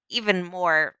something even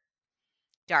more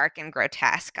dark and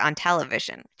grotesque on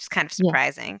television, which is kind of Yeah,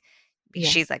 surprising because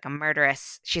yeah.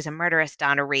 she's a murderous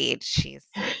Donna Reed.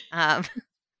 Um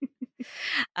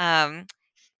um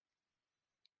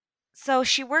so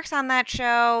she works on that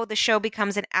show. The show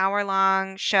becomes an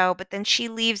hour-long show, but then she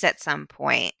leaves at some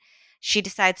point. She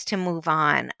decides to move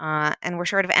on, and we're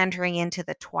sort of entering into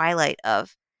the twilight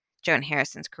of Joan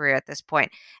Harrison's career at this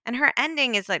point. And her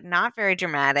ending is like not very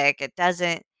dramatic. It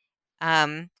doesn't.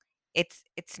 Um,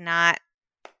 it's not.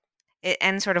 It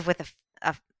ends sort of with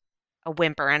a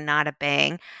whimper and not a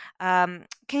bang. Can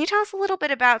you tell us a little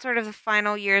bit about sort of the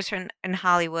final years in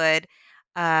Hollywood,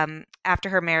 after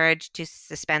her marriage to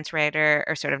suspense writer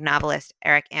or sort of novelist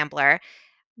Eric Ambler?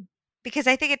 Because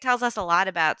I think it tells us a lot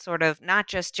about sort of not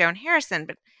just Joan Harrison,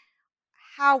 but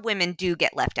how women do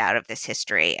get left out of this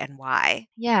history and why.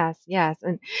 Yes, yes,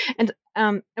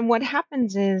 and what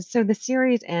happens is so the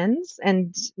series ends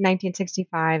in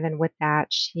 1965, and with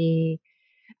that, she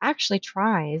actually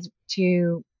tries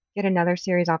to get another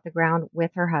series off the ground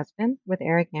with her husband, with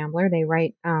Eric Ambler. They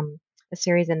write a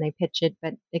series and they pitch it,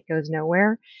 but it goes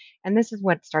nowhere. And this is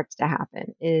what starts to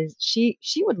happen: is she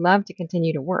would love to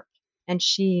continue to work, and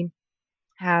she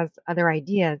has other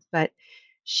ideas, but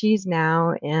she's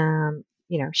now,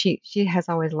 she has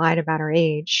always lied about her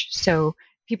age, so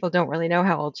people don't really know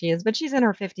how old she is, but she's in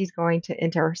her 50s, going to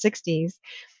into her 60s,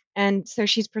 and so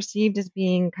she's perceived as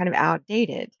being kind of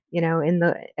outdated, in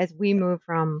the as we move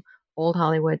from old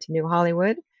Hollywood to new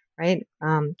Hollywood, right?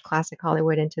 Classic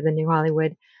Hollywood into the new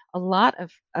Hollywood. A lot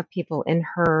of people in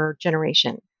her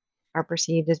generation are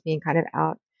perceived as being kind of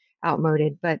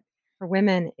outmoded, but for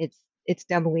women, it's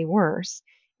doubly worse.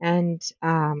 And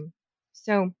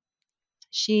so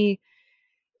she,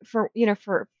 for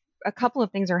a couple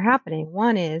of things are happening.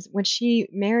 One is when she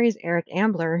marries Eric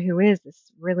Ambler, who is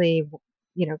this really,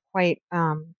 quite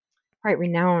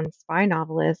renowned spy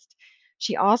novelist.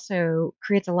 She also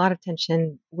creates a lot of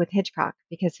tension with Hitchcock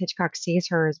because Hitchcock sees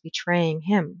her as betraying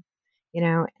him,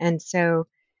 and so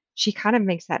she kind of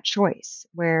makes that choice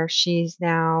where she's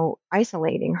now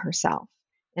isolating herself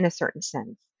in a certain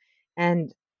sense,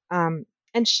 and um,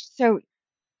 so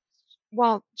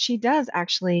well, she does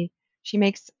actually. She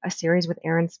makes a series with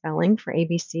Aaron Spelling for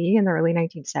ABC in the early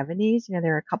 1970s.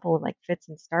 There are a couple of like fits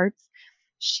and starts.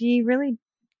 She really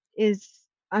is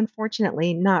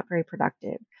unfortunately not very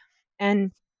productive.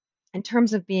 And in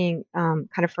terms of being kind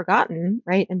of forgotten,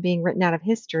 right, and being written out of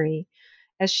history,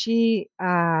 as she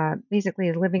basically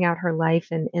is living out her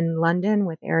life in London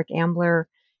with Eric Ambler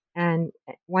and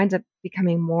winds up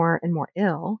becoming more and more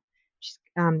ill. She's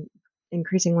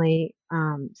increasingly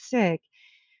sick.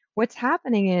 What's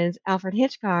happening is Alfred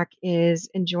Hitchcock is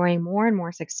enjoying more and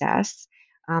more success.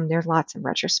 There's lots of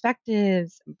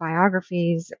retrospectives,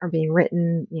 biographies are being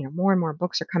written. More and more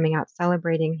books are coming out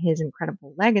celebrating his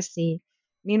incredible legacy.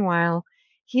 Meanwhile,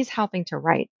 he's helping to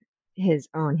write his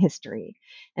own history,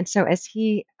 and so as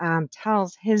he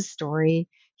tells his story,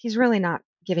 he's really not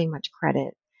giving much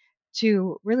credit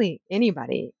to really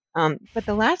anybody. But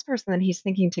the last person that he's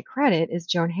thinking to credit is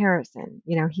Joan Harrison.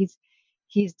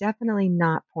 He's definitely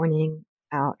not pointing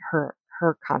out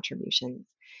her contributions.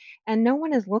 And no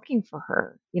one is looking for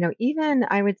her. Even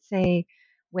I would say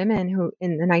women who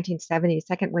in the 1970s,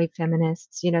 second wave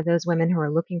feminists, those women who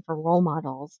are looking for role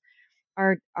models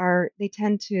are they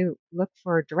tend to look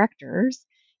for directors.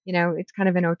 It's kind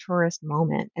of an auteurist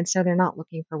moment. And so they're not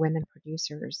looking for women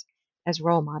producers as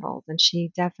role models. And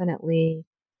she definitely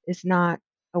is not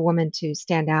a woman to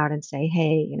stand out and say,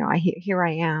 hey, here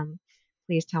I am.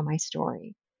 Please tell my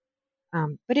story.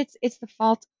 But it's the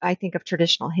fault, I think, of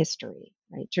traditional history,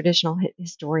 right? Traditional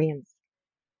historians.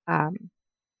 Um,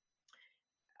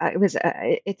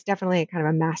 it's definitely a kind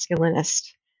of a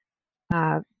masculinist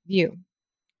view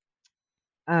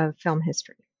of film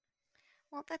history.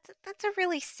 Well, that's a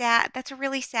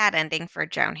really sad ending for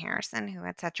Joan Harrison, who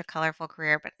had such a colorful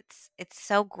career. But it's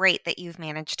so great that you've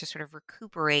managed to sort of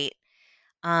recuperate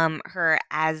her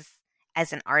as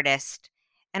an artist,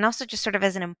 and also just sort of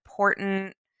as an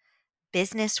important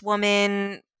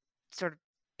businesswoman, sort of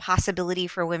possibility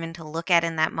for women to look at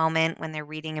in that moment when they're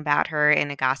reading about her in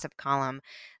a gossip column.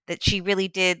 That she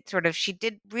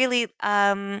did really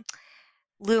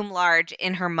loom large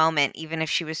in her moment, even if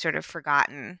she was sort of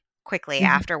forgotten quickly Mhm.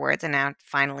 afterwards, and now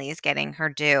finally is getting her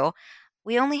due.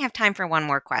 We only have time for one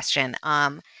more question.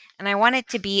 And I want it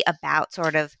to be about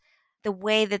sort of the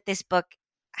way that this book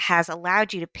has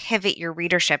allowed you to pivot your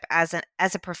readership as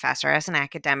a professor, as an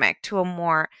academic, to a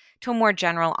more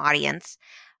general audience.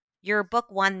 Your book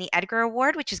won the Edgar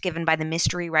Award, which is given by the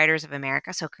Mystery Writers of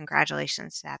America. So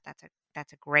congratulations to that.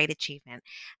 That's a great achievement.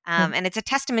 Thanks. And it's a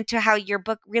testament to how your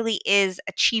book really is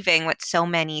achieving what so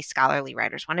many scholarly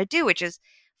writers want to do, which is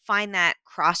find that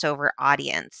crossover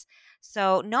audience.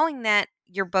 So knowing that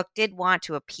your book did want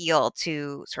to appeal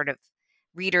to sort of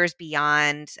readers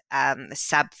beyond the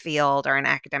subfield or an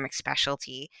academic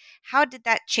specialty, how did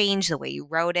that change the way you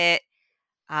wrote it,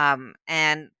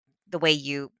 and the way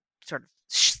you sort of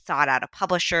sought out a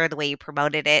publisher, the way you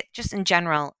promoted it, just in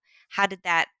general? How did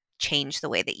that change the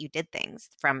way that you did things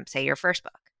from, say, your first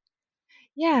book?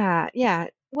 Yeah, yeah.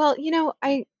 Well,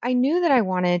 I knew that I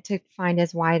wanted to find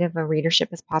as wide of a readership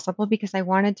as possible because I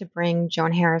wanted to bring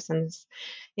Joan Harrison's,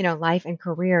 life and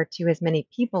career to as many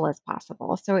people as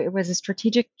possible. So it was a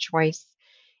strategic choice,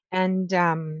 and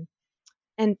and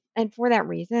for that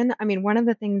reason, I mean, one of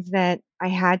the things that I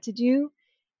had to do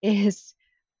is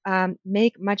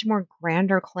make much more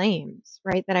grander claims,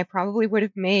 right? That I probably would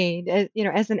have made.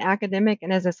 As an academic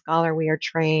and as a scholar, we are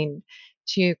trained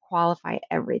to qualify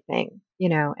everything,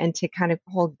 and to kind of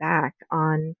hold back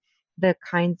on the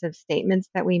kinds of statements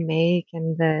that we make,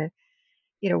 and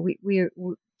we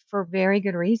for very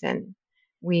good reason.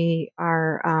 We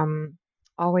are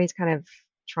always kind of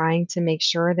trying to make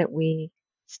sure that we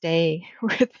stay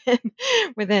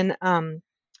within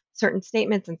certain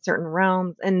statements and certain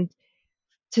realms, and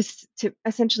to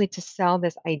essentially to sell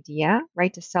this idea,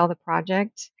 right? To sell the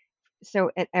project.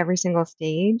 So at every single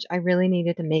stage, I really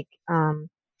needed to make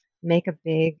a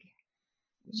big,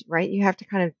 right. You have to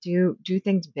kind of do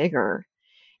things bigger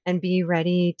and be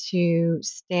ready to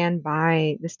stand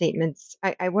by the statements.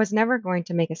 I was never going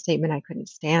to make a statement I couldn't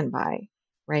stand by,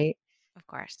 right? Of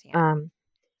course, yeah.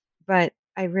 But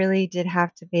I really did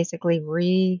have to basically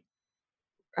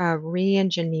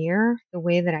re-engineer the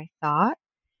way that I thought,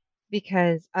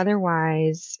 because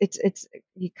otherwise it's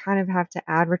you kind of have to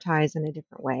advertise in a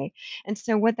different way. And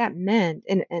so what that meant,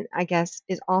 and I guess,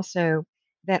 is also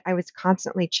that I was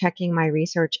constantly checking my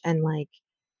research and like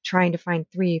trying to find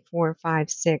three, four, five,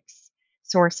 six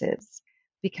sources.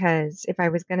 Because if I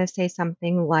was going to say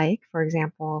something like, for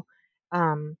example,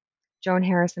 um, Joan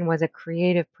Harrison was a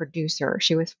creative producer.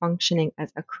 She was functioning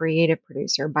as a creative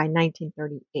producer by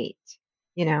 1938,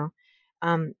 you know.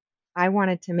 Um, I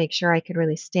wanted to make sure I could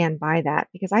really stand by that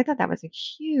because I thought that was a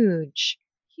huge,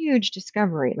 huge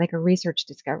discovery, like a research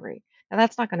discovery. Now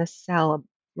that's not going to sell,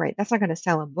 right? That's not going to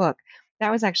sell a book.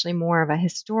 That was actually more of a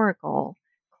historical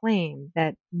claim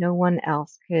that no one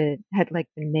else had like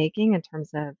been making in terms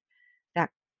of that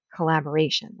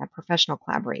collaboration, that professional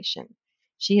collaboration.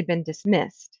 She had been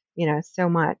dismissed, so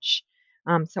much,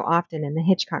 so often in the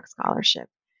Hitchcock scholarship,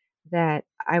 that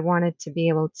I wanted to be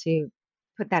able to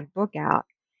put that book out,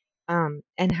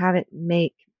 and have it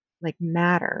make like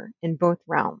matter in both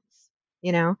realms,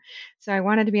 you know? So I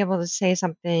wanted to be able to say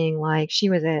something like she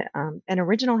was an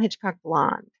original Hitchcock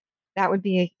blonde. That would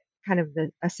be kind of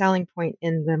a selling point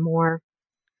in the more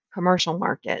commercial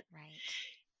market.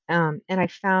 Right. And I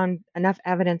found enough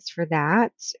evidence for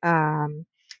that.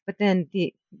 But then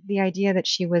the idea that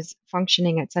she was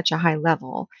functioning at such a high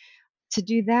level, to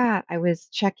do that, I was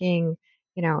checking,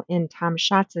 in Tom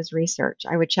Schatz's research.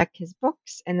 I would check his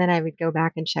books, and then I would go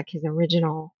back and check his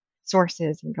original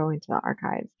sources and go into the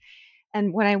archives.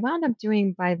 And what I wound up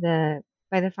doing by the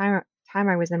time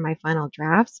I was in my final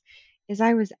drafts is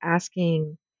I was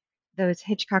asking those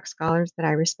Hitchcock scholars that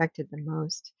I respected the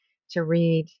most to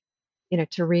read,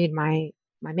 to read my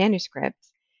manuscript,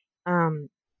 um,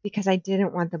 because I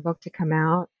didn't want the book to come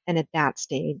out and at that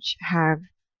stage have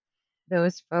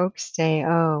those folks say,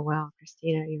 "Oh, well,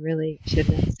 Christina, you really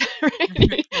shouldn't have,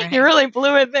 you Right. really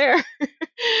blew it there."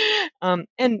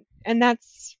 And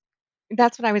that's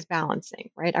what I was balancing,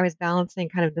 right? I was balancing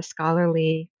kind of the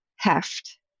scholarly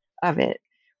heft of it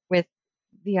with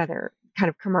the other kind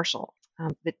of commercial,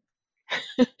 the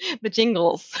the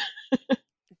jingles.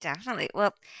 Definitely.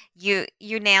 Well, you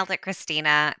nailed it,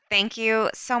 Christina. Thank you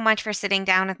so much for sitting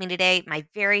down with me today. My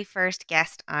very first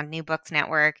guest on New Books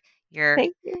Network. You're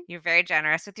Thank you. you're very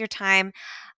generous with your time,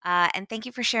 and thank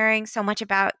you for sharing so much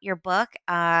about your book.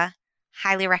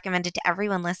 Highly recommended to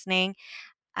everyone listening.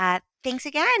 Thanks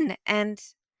again, and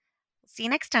see you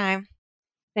next time.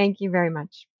 Thank you very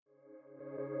much.